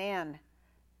hath an end,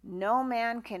 no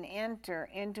man can enter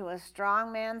into a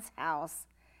strong man's house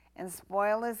and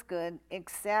spoil his good,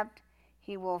 except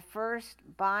he will first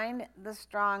bind the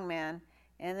strong man,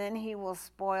 and then he will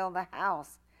spoil the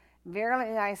house.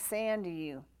 Verily I say unto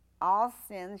you, all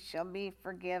sins shall be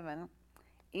forgiven,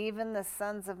 even the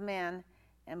sons of men,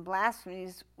 and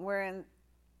blasphemies wherein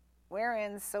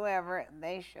soever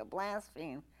they shall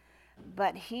blaspheme.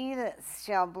 But he that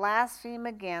shall blaspheme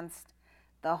against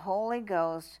the Holy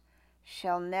Ghost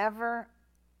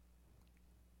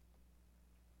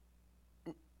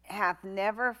hath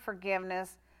never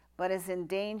forgiveness, but is in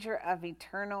danger of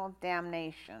eternal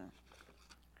damnation.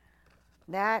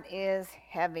 That is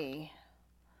heavy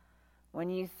when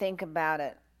you think about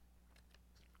it.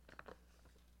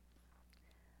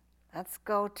 Let's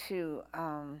go to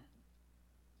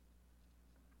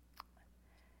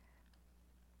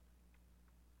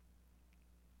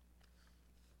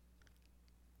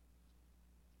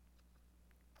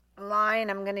Lying,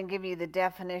 I'm going to give you the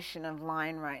definition of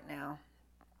lying right now.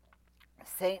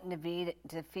 Satan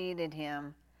defeated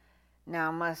him.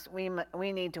 Now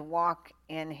we need to walk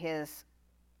in his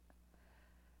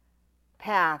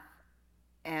path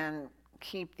and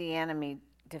keep the enemy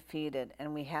defeated,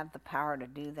 and we have the power to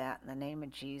do that in the name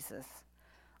of Jesus.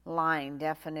 Lying,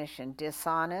 definition: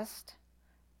 dishonest,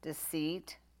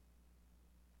 deceit,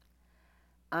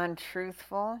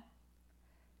 untruthful,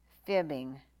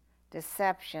 fibbing,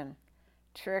 deception,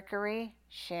 trickery,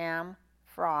 sham,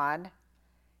 fraud,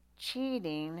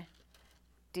 cheating,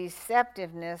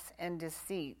 deceptiveness, and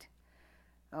deceit.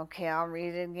 Okay, I'll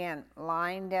read it again.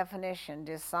 Lying, definition: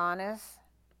 dishonest,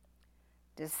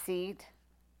 deceit,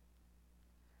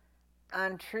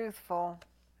 untruthful,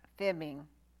 fibbing.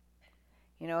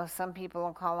 You know, some people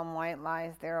will call them white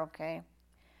lies. They're okay.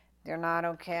 They're not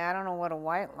okay. I don't know what a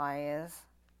white lie is.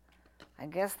 I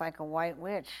guess like a white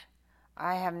witch.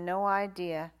 I have no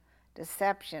idea.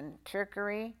 Deception,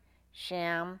 trickery,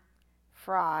 sham,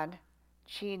 fraud,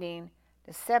 cheating,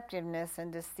 deceptiveness,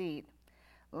 and deceit.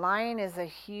 Lying is a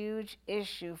huge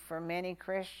issue for many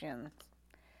Christians.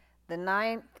 The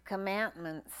 9th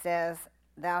commandment says,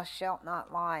 "Thou shalt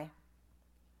not lie."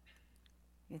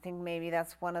 You think maybe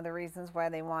that's one of the reasons why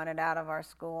they want it out of our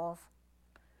schools?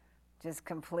 Just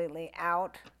completely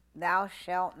out. Thou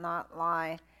shalt not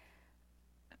lie.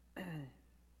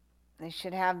 They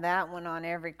should have that one on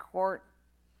every courtroom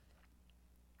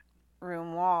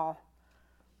wall.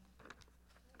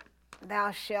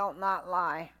 Thou shalt not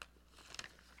lie.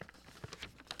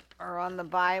 Or on the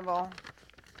Bible.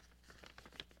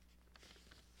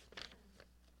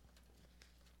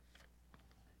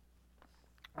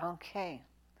 Okay.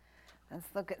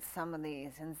 Let's look at some of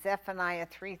these. In Zephaniah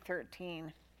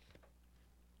 3:13.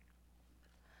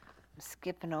 I'm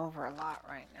skipping over a lot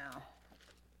right now.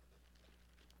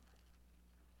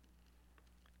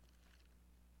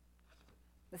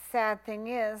 The sad thing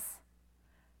is,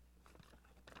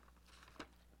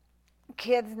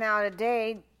 kids now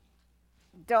today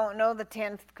don't know the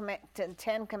 10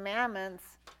 Commandments,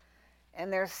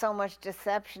 and there's so much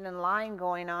deception and lying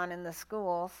going on in the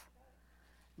schools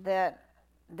that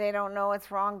they don't know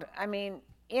it's wrong. I mean,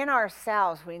 in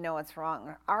ourselves we know it's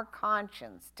wrong. Our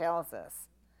conscience tells us,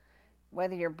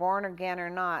 whether you're born again or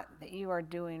not, that you are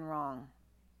doing wrong.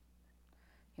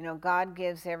 You know, God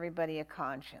gives everybody a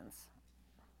conscience.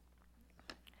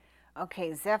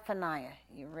 Okay, Zephaniah,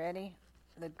 you ready?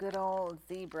 The good old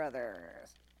Z brothers.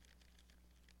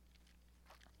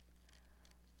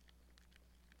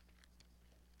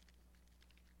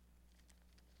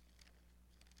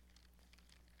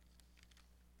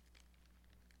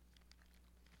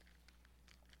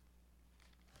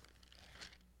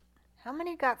 How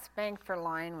many got spanked for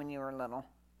lying when you were little?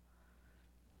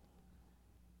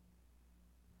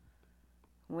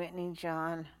 Whitney,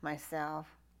 John, myself,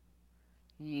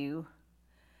 you.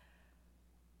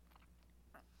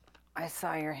 I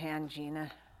saw your hand,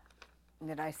 Gina.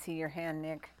 Did I see your hand,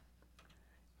 Nick?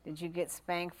 Did you get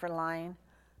spanked for lying?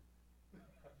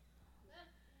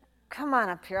 Come on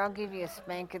up here. I'll give you a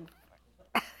spanking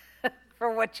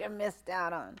for what you missed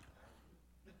out on.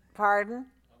 Pardon?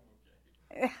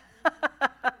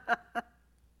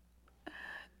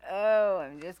 Oh,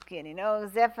 I'm just kidding. Oh,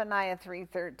 Zephaniah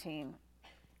 3:13.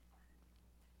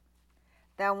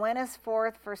 Thou wentest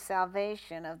forth for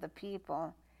salvation of the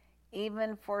people,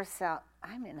 even for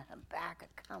I'm in Habakkuk.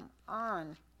 Come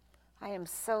on. I am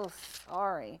so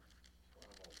sorry.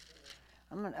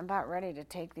 I'm about ready to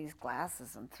take these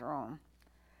glasses and throw them.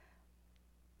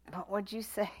 But what'd you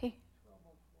say?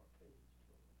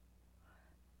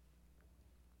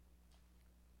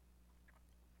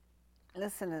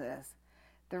 Listen to this.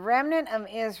 The remnant of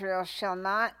Israel shall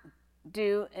not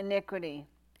do iniquity,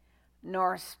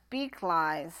 nor speak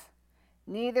lies,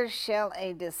 neither shall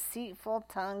a deceitful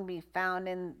tongue be found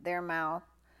in their mouth,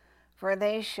 for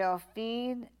they shall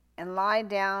feed and lie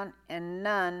down, and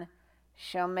none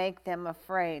shall make them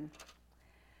afraid.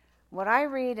 When I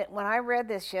read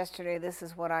this yesterday, this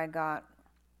is what I got.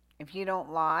 If you don't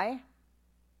lie,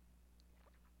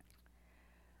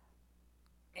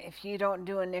 if you don't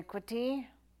do iniquity,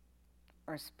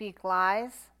 or speak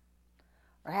lies,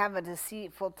 or have a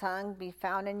deceitful tongue be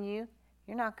found in you,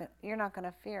 you're not going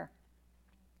to fear.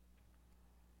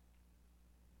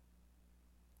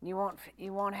 You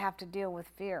won't have to deal with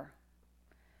fear.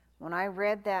 When I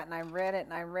read that and I read it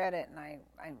and I read it and I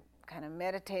kind of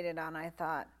meditated on it, I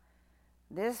thought,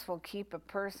 this will keep a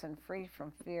person free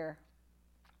from fear.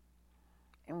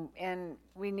 And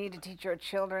we need to teach our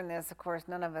children this. Of course,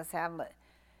 none of us have.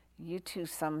 You two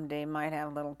someday might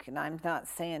have little kids. I'm not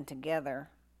saying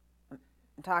together. I'm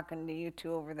talking to you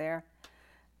two over there.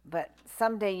 But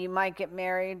someday you might get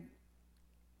married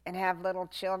and have little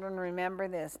children. Remember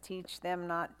this: teach them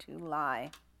not to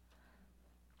lie.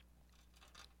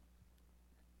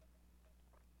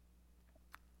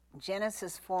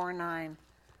 Genesis 4:9.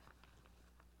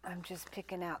 I'm just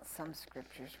picking out some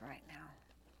scriptures right now.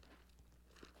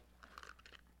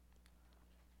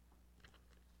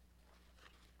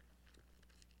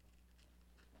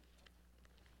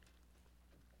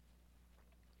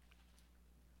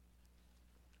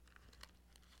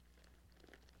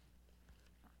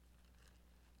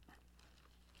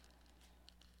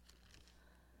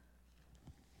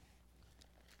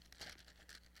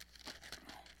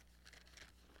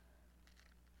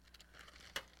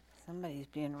 Somebody's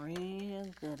being real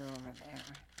good over there.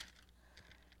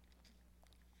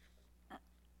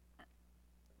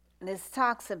 This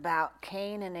talks about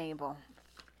Cain and Abel.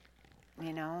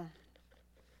 You know,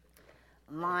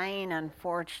 lying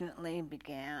unfortunately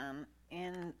began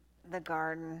in the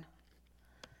garden.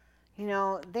 You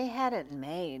know, they had it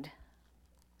made.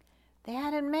 They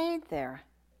had it made there.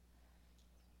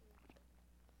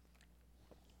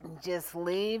 Just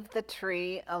leave the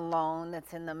tree alone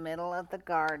that's in the middle of the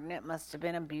garden. It must have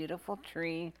been a beautiful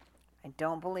tree. I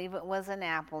don't believe it was an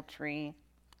apple tree.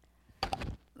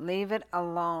 Leave it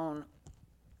alone.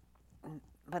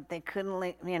 But they couldn't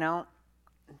leave, you know.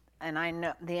 And I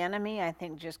know the enemy, I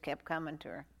think, just kept coming to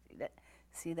her.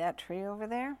 See that tree over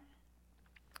there?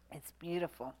 It's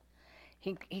beautiful.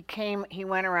 He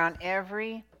went around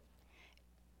every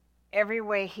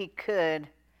way he could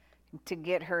to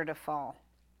get her to fall.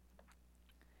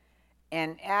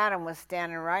 And Adam was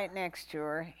standing right next to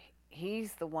her.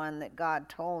 He's the one that God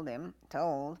told. And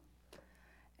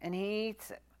he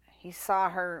saw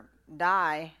her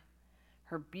die,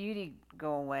 her beauty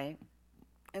go away.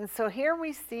 And so here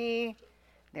we see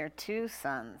their two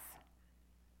sons.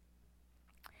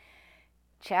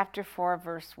 Chapter 4,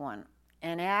 verse 1.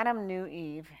 And Adam knew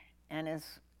Eve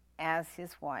as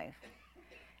his wife.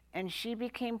 And she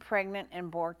became pregnant and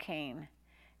bore Cain.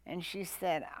 And she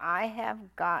said, I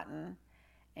have gotten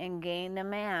and gained a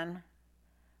man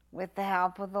with the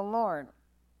help of the Lord.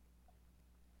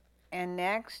 And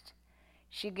next,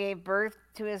 she gave birth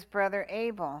to his brother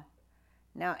Abel.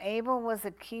 Now Abel was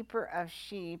a keeper of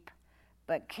sheep,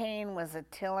 but Cain was a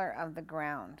tiller of the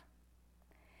ground.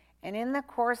 And in the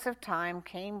course of time,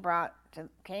 Cain brought to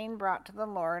the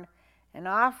Lord an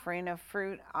offering of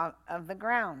fruit of the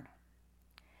ground.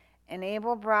 And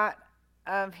Abel brought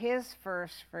of his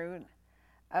first fruit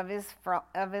of his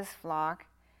flock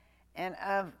and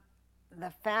of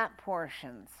the fat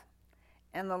portions.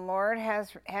 And the Lord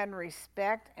had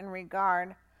respect and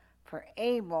regard for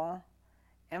Abel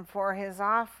and for his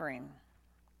offering.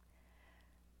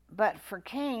 But for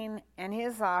Cain and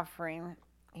his offering,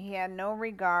 he had no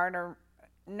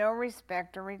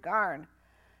respect or regard.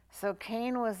 So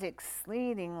Cain was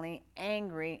exceedingly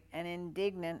angry and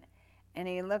indignant, and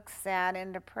he looked sad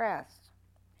and depressed.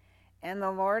 And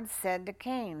the Lord said to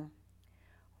Cain,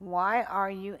 why are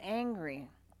you angry?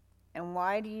 And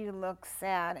why do you look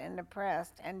sad and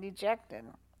depressed and dejected?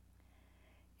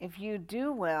 If you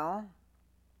do well,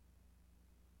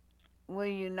 will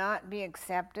you not be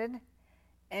accepted?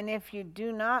 And if you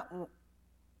do not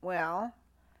well,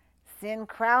 sin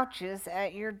crouches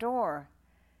at your door.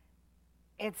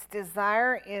 Its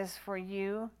desire is for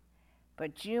you,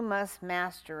 but you must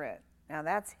master it. Now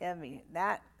that's heavy.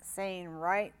 That saying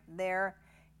right there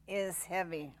is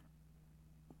heavy.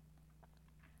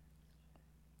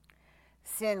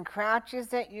 Sin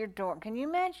crouches at your door. Can you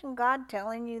imagine God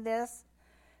telling you this?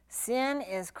 Sin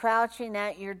is crouching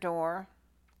at your door.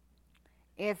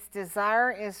 Its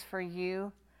desire is for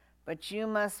you, but you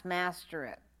must master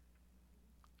it.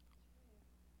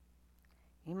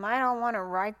 You might all want to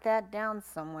write that down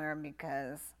somewhere,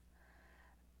 because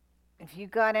if you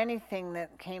got anything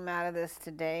that came out of this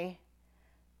today,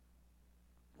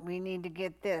 we need to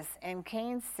get this. And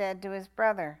Cain said to his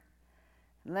brother,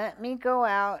 let me go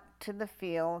out to the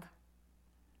field.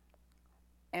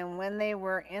 And when they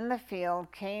were in the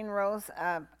field, Cain rose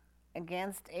up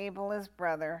against Abel his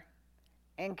brother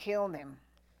and killed him.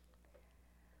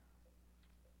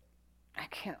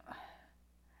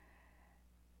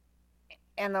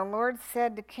 And the Lord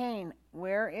said to Cain,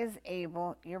 where is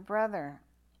Abel your brother?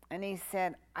 And he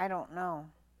said, I don't know.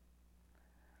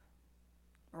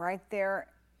 Right there,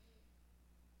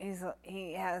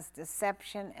 he has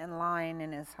deception and lying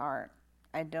in his heart.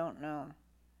 I don't know.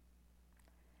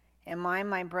 Am I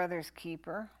my brother's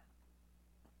keeper?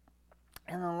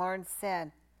 And the Lord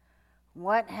said,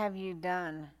 what have you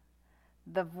done?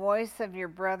 The voice of your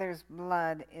brother's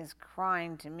blood is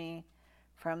crying to me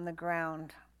from the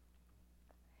ground.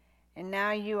 And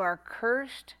now you are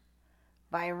cursed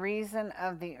by reason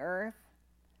of the earth,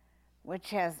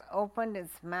 which has opened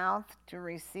its mouth to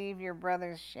receive your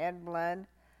brother's shed blood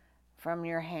from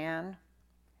your hand.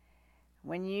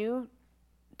 When you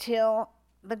till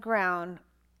the ground,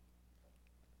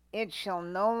 it shall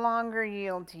no longer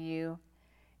yield to you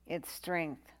its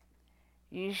strength.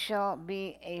 You shall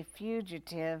be a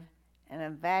fugitive and a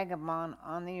vagabond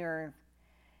on the earth,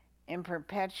 in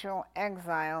perpetual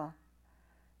exile,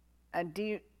 a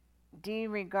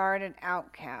deregarded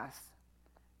outcast.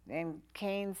 Then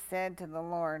Cain said to the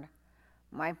Lord,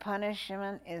 my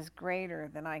punishment is greater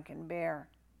than I can bear.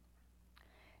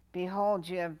 Behold,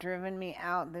 you have driven me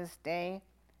out this day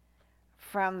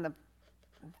from the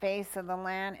face of the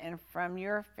land, and from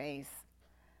your face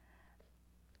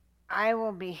I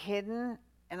will be hidden,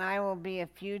 and I will be a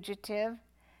fugitive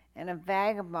and a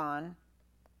vagabond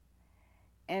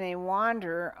and a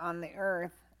wanderer on the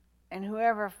earth, and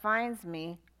whoever finds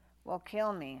me will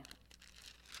kill me.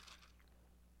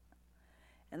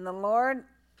 And the Lord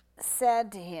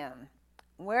said to him,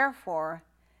 wherefore,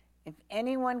 if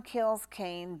anyone kills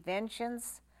Cain,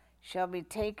 vengeance shall be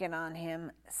taken on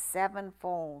him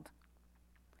sevenfold.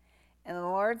 And the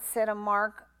Lord set a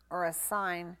mark or a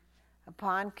sign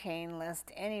upon Cain,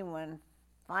 lest anyone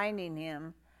finding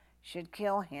him should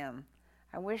kill him.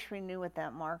 I wish we knew what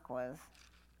that mark was.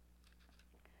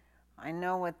 I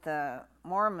know what the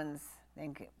Mormons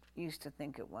used to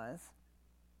think it was.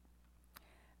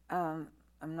 I'm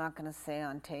not going to say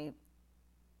on tape.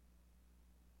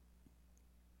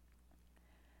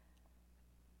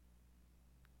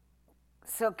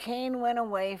 So Cain went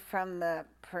away from the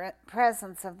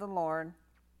presence of the Lord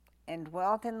and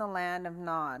dwelt in the land of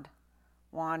Nod,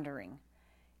 wandering,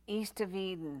 east of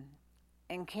Eden.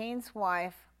 And Cain's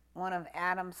wife, one of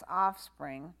Adam's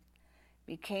offspring,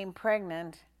 became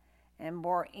pregnant and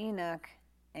bore Enoch,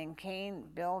 and Cain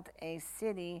built a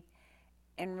city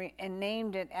and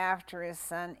named it after his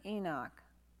son Enoch.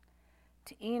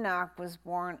 To Enoch was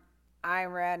born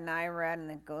Irad, and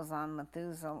it goes on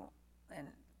Methuselah and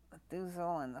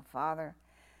the father,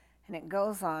 and it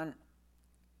goes on.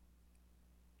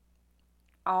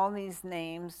 All these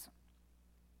names.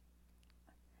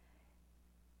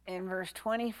 In verse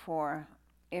 24,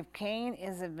 if Cain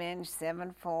is avenged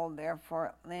sevenfold,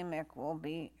 therefore Lamech will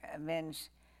be avenged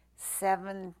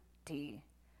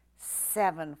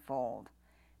 77-fold.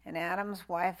 And Adam's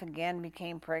wife again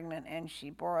became pregnant, and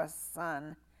she bore a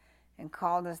son, and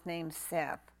called his name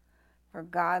Seth. For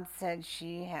God said,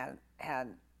 she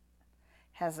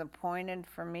has appointed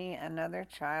for me another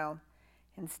child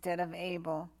instead of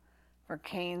Abel, for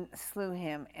Cain slew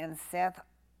him. And Seth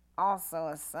also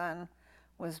a son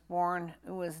was born,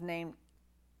 who was named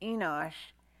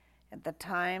Enosh. At the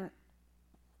time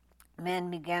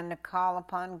men began to call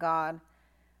upon God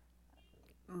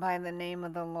by the name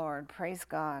of the Lord. Praise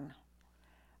God.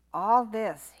 All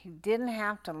this, he didn't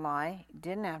have to lie, he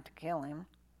didn't have to kill him.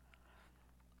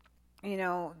 You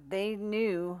know, they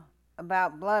knew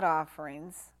about blood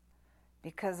offerings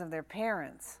because of their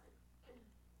parents,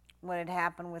 what had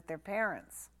happened with their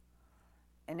parents.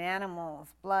 An animal's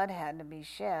blood had to be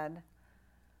shed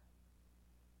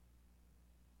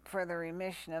for the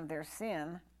remission of their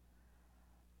sin,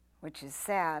 which is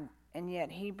sad, and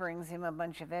yet he brings him a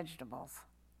bunch of vegetables.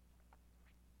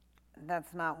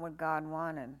 That's not what God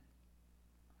wanted.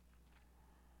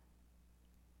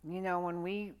 You know, when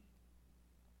we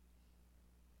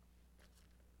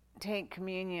take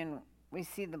communion, we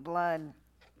see the blood,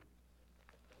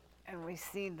 and we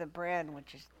see the bread,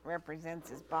 which represents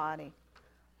his body.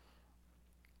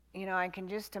 You know, I can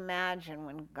just imagine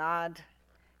when God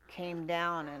came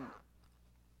down and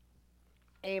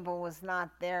Abel was not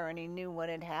there and he knew what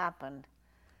had happened.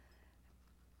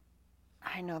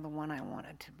 I know the one I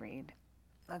wanted to read.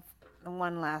 That's the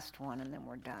one last one, and then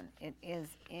we're done. It is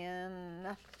in,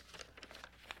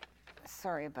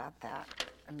 sorry about that.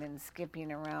 I've been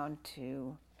skipping around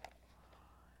to,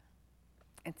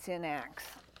 it's in Acts.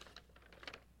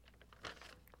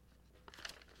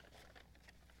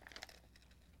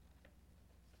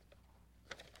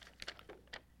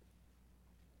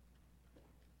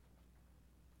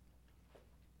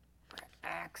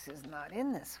 Acts is not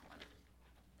in this one.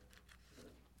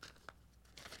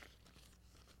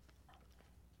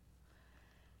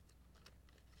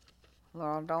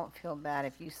 Laurel, don't feel bad.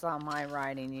 If you saw my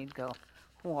writing, you'd go,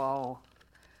 whoa.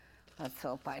 Let's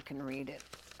hope I can read it.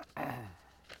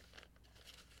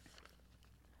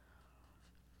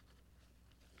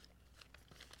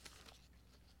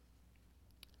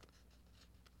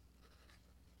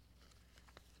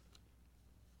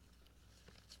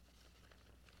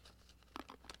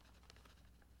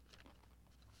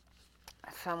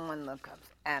 Someone look up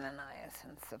Ananias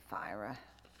and Sapphira.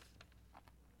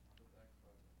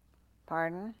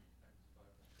 Pardon?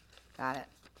 Got it.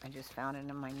 I just found it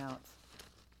in my notes.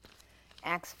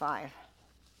 Acts 5.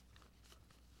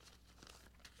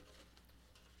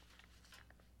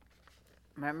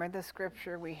 Remember the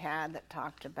scripture we had that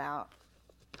talked about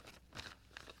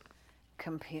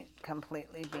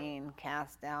completely being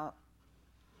cast out?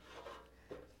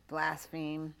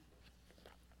 Blaspheme.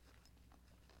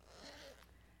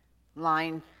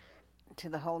 Lying to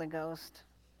the Holy Ghost.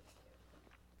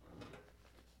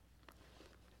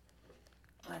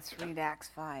 Let's read Acts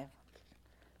 5.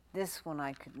 This one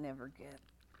I could never get.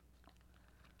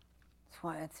 That's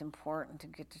why it's important to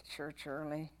get to church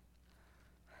early.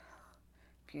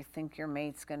 If you think your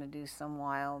mate's going to do some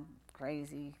wild,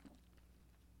 crazy,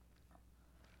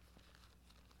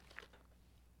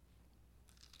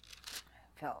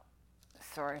 felt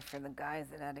sorry for the guys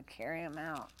that had to carry him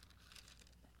out.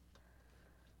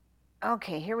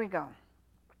 Okay, here we go.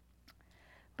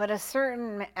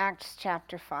 Acts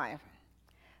chapter 5.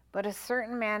 But a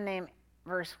certain man named,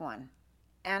 verse 1,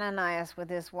 Ananias with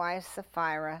his wife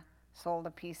Sapphira sold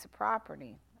a piece of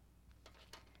property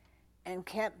and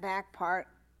kept back part,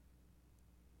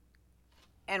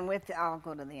 I'll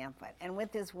go to the Amplified, and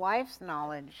with his wife's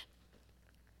knowledge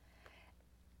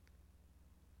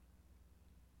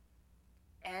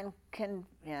and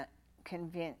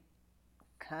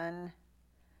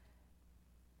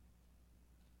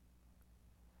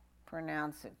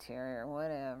pronounce it, Terry, or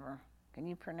whatever. Can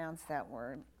you pronounce that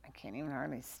word? I can't even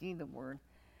hardly see the word.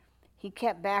 He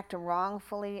kept back the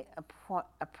wrongfully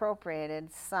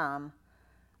appropriated sum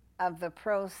of the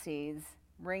proceeds,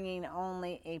 bringing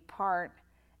only a part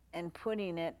and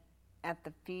putting it at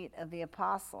the feet of the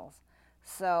apostles.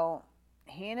 So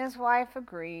he and his wife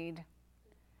agreed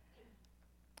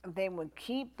they would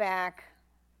keep back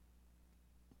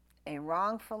a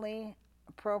wrongfully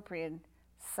appropriated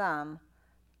sum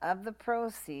of the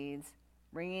proceeds,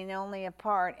 bringing only a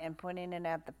part and putting it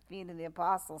at the feet of the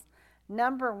apostles.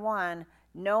 Number one,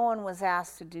 no one was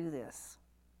asked to do this.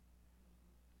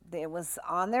 It was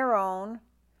on their own.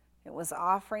 It was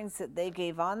offerings that they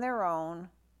gave on their own.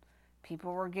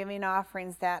 People were giving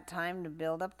offerings that time to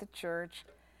build up the church.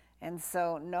 And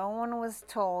so no one was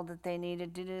told that they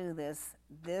needed to do this.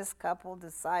 This couple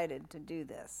decided to do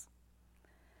this.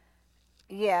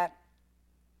 Yet,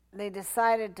 they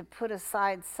decided to put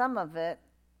aside some of it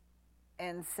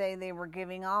and say they were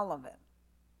giving all of it.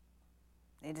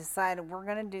 They decided, we're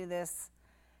going to do this,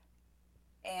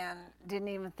 and didn't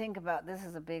even think about, this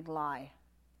is a big lie.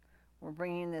 We're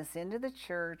bringing this into the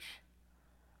church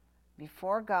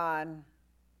before God, and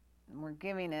we're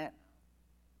giving it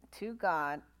to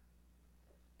God,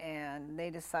 and they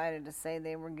decided to say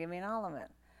they were giving all of it.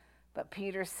 But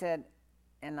Peter said,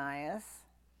 Ananias,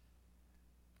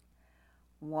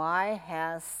 why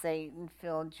has Satan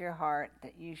filled your heart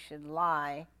that you should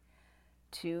lie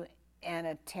to and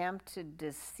attempt to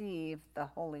deceive the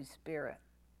Holy Spirit?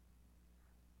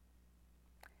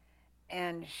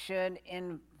 And should,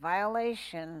 in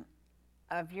violation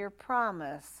of your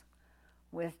promise,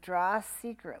 withdraw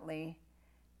secretly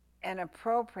and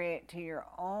appropriate to your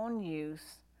own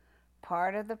use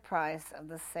part of the price of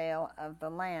the sale of the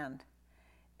land.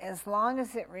 As long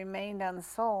as it remained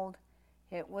unsold,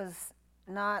 was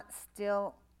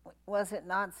it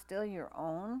not still your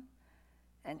own?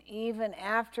 And even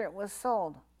after it was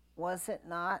sold, was it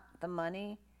not the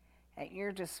money at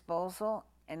your disposal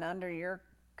and under your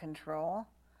control?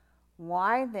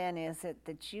 Why then is it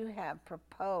that you have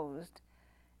proposed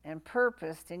and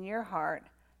purposed in your heart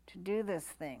to do this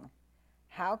thing?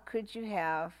 How could you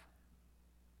have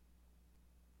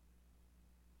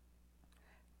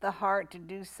the heart to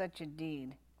do such a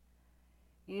deed?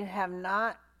 You have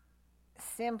not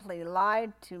simply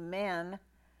lied to men,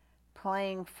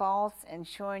 playing false and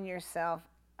showing yourself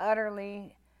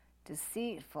utterly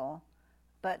deceitful,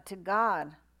 but to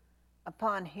God.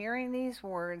 Upon hearing these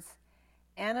words,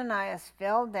 Ananias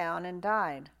fell down and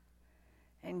died,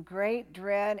 and great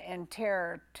dread and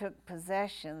terror took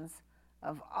possession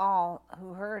of all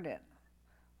who heard it.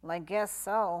 Well, I guess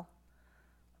so.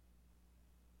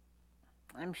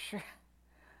 I'm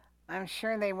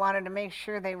sure they wanted to make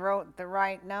sure they wrote the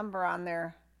right number on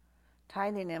their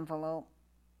tithing envelope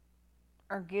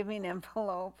or giving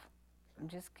envelope. I'm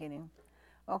just kidding.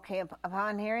 Okay,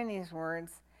 upon hearing these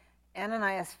words,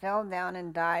 Ananias fell down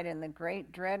and died, and the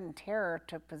great dread and terror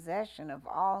took possession of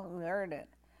all who heard it.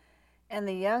 And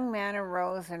the young man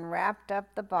arose and wrapped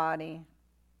up the body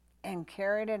and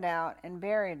carried it out and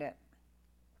buried it.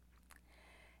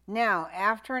 Now,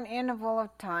 after an interval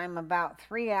of time, about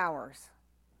 3 hours,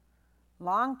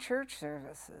 long church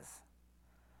services.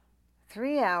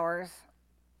 3 hours.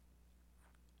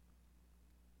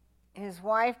 His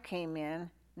wife came in,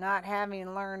 not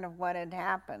having learned of what had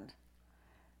happened.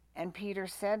 And Peter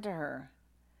said to her,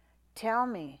 "Tell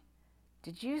me,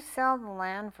 did you sell the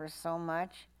land for so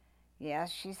much?" "Yes,"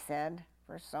 she said,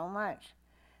 "for so much."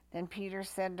 Then Peter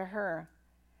said to her,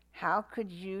 "How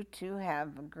could you two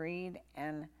have agreed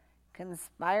and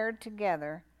conspired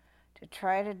together to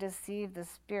try to deceive the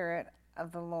Spirit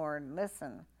of the Lord?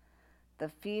 Listen, the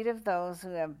feet of those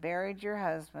who have buried your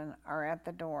husband are at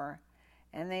the door,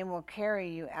 and they will carry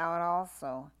you out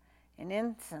also." And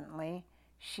instantly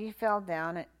she fell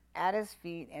down at his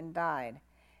feet and died.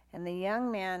 And the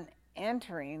young man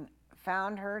entering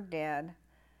found her dead,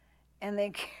 and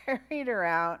they carried her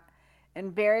out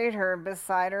and buried her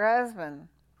beside her husband.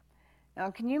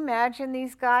 Now, can you imagine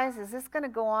these guys? Is this going to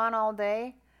go on all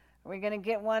day? Are we going to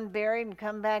get one buried and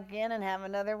come back in and have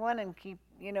another one and keep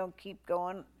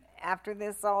going after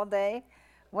this all day?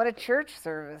 What a church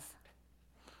service.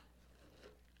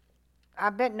 I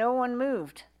bet no one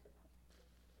moved.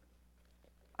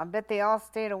 I bet they all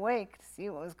stayed awake to see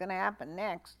what was going to happen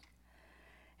next.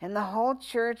 And the whole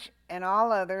church and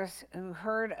all others who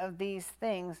heard of these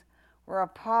things were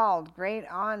appalled. Great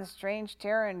awe and strange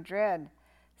terror and dread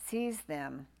seized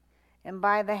them. And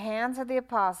by the hands of the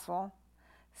apostle,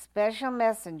 special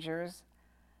messengers,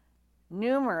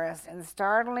 numerous and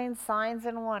startling signs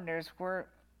and wonders were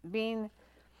being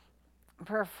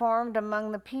performed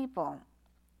among the people.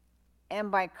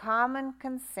 And by common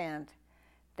consent,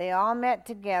 they all met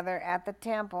together at the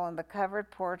temple in the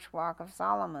covered porch walk of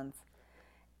Solomon's.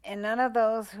 And none of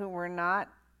those who were not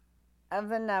of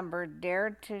the number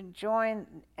dared to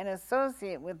join and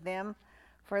associate with them,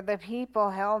 for the people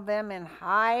held them in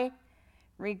high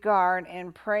regard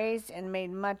and praised and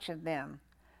made much of them.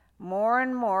 More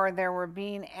and more there were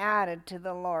being added to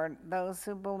the Lord those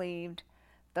who believed,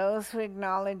 those who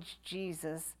acknowledged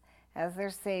Jesus as their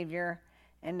Savior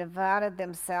and devoted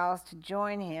themselves to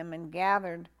join him and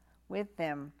gathered with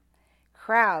them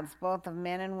crowds both of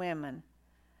men and women,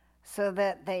 so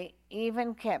that they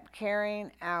even kept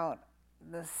carrying out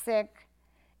the sick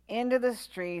into the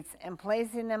streets and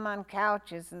placing them on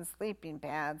couches and sleeping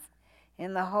pads,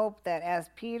 in the hope that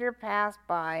as Peter passed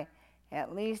by,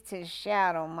 at least his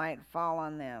shadow might fall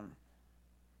on them.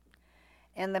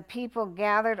 And the people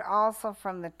gathered also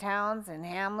from the towns and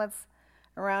hamlets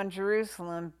around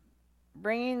Jerusalem,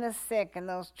 bringing the sick and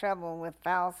those troubled with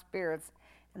foul spirits,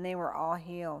 and they were all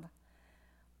healed.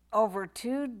 Over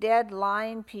 2 dead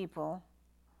lying people,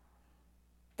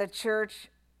 the church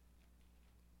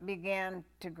began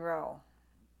to grow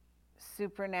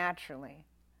supernaturally.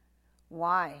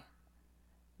 Why?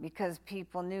 Because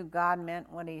people knew God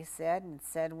meant what he said and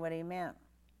said what he meant.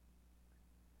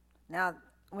 Now,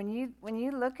 when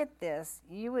you look at this,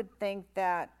 you would think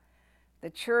that the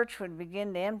church would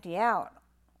begin to empty out.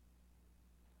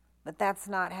 But that's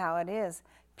not how it is.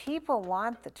 People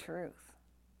want the truth.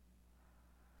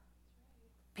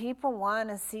 People want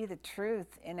to see the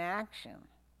truth in action.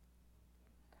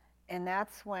 And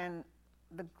that's when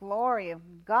the glory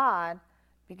of God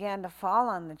began to fall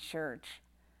on the church.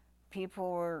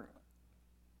 People were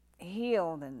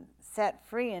healed and set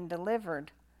free and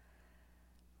delivered.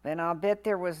 But I'll bet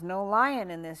there was no lying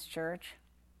in this church.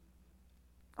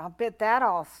 I'll bet that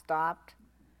all stopped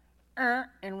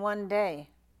in one day.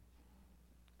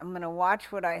 I'm going to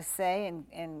watch what I say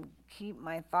and keep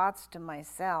my thoughts to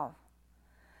myself.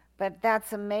 But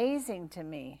that's amazing to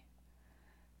me.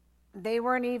 They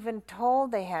weren't even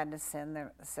told they had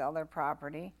to sell their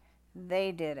property.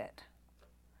 They did it.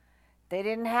 They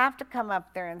didn't have to come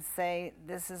up there and say,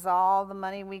 "This is all the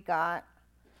money we got."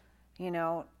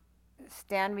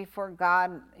 Stand before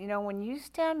God. When you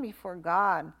stand before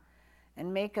God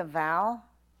and make a vow,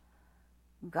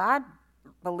 God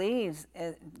believes,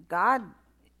 God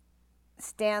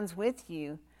stands with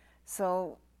you.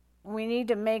 So we need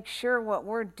to make sure what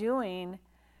we're doing,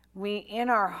 in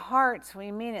our hearts,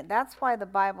 we mean it. That's why the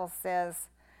Bible says,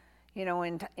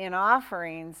 in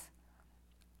offerings,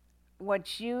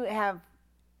 what you have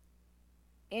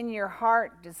in your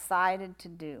heart decided to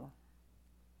do.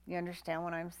 You understand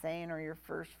what I'm saying? Or your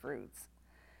first fruits.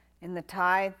 In the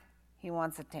tithe, he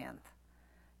wants 1/10.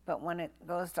 But when it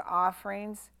goes to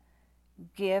offerings,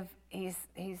 give, he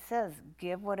says,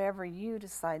 give whatever you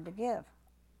decide to give.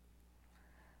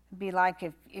 It'd be like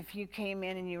if you came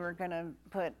in and you were going to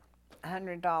put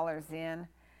 $100 in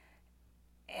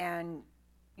and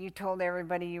you told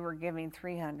everybody you were giving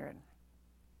 $300.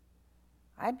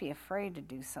 I'd be afraid to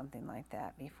do something like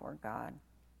that before God.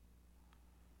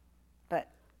 But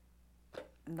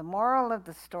the moral of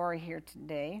the story here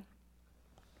today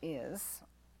is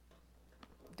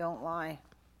don't lie.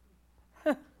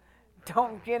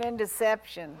 Don't get in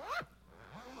deception.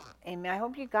 Amen. I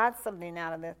hope you got something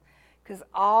out of this, because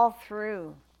all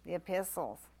through the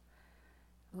epistles,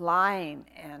 lying,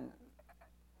 and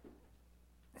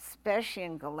especially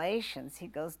in Galatians, he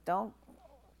goes, don't,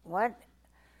 what,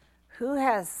 who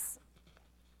has,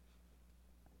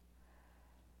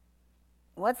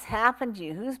 what's happened to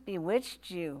you? Who's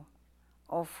bewitched you,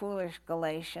 O foolish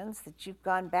Galatians, that you've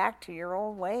gone back to your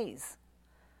old ways?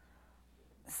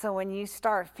 So when you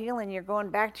start feeling you're going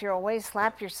back to your old ways,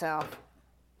 slap yourself.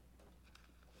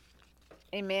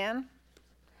 Amen?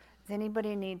 Does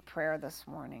anybody need prayer this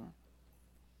morning?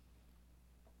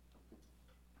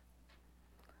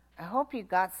 I hope you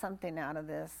got something out of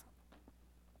this.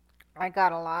 I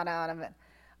got a lot out of it.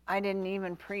 I didn't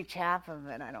even preach half of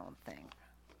it, I don't think.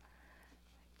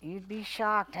 You'd be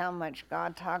shocked how much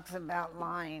God talks about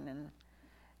lying, and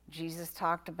Jesus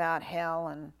talked about hell,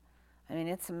 and I mean,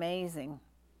 it's amazing.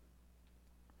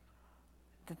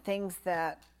 The things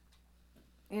that,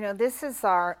 this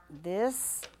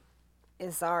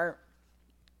is our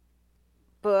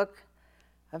book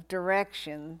of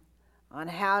direction on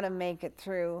how to make it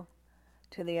through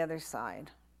to the other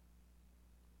side.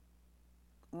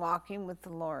 Walking with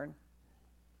the Lord.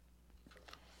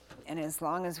 And as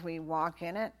long as we walk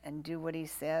in it and do what he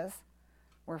says,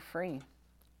 we're free.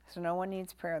 So no one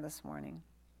needs prayer this morning.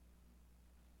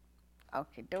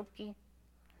 Okie dokie.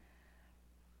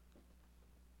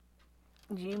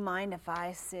 Do you mind if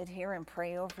I sit here and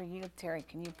pray over you? Terry,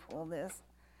 can you pull this?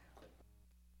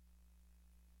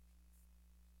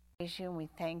 And we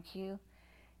thank you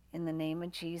in the name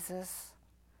of Jesus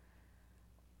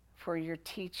for your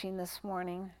teaching this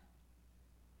morning.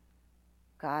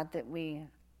 God, that we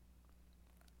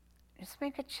just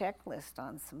make a checklist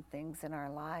on some things in our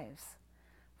lives.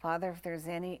 Father, if there's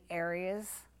any areas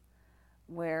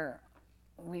where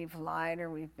we've lied or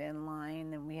we've been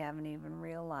lying and we haven't even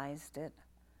realized it,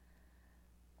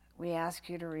 we ask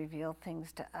you to reveal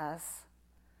things to us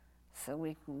so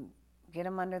we can get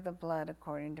them under the blood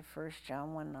according to 1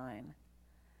 John 1:9,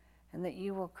 and that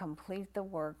you will complete the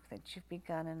work that you've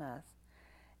begun in us.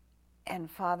 And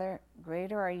Father,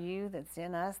 greater are you that's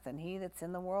in us than he that's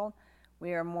in the world.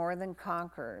 We are more than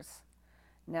conquerors.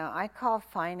 Now, I call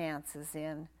finances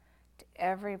in to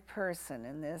every person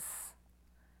in this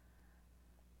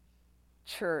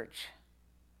church.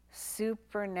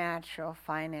 Supernatural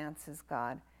finances,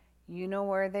 God. You know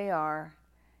where they are.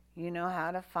 You know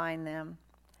how to find them.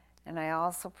 And I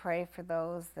also pray for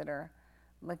those that are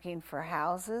looking for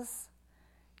houses.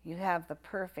 You have the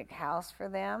perfect house for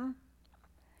them.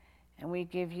 And we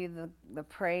give you the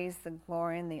praise, the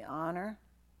glory, and the honor.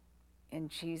 In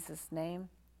Jesus' name,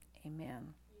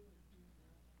 amen.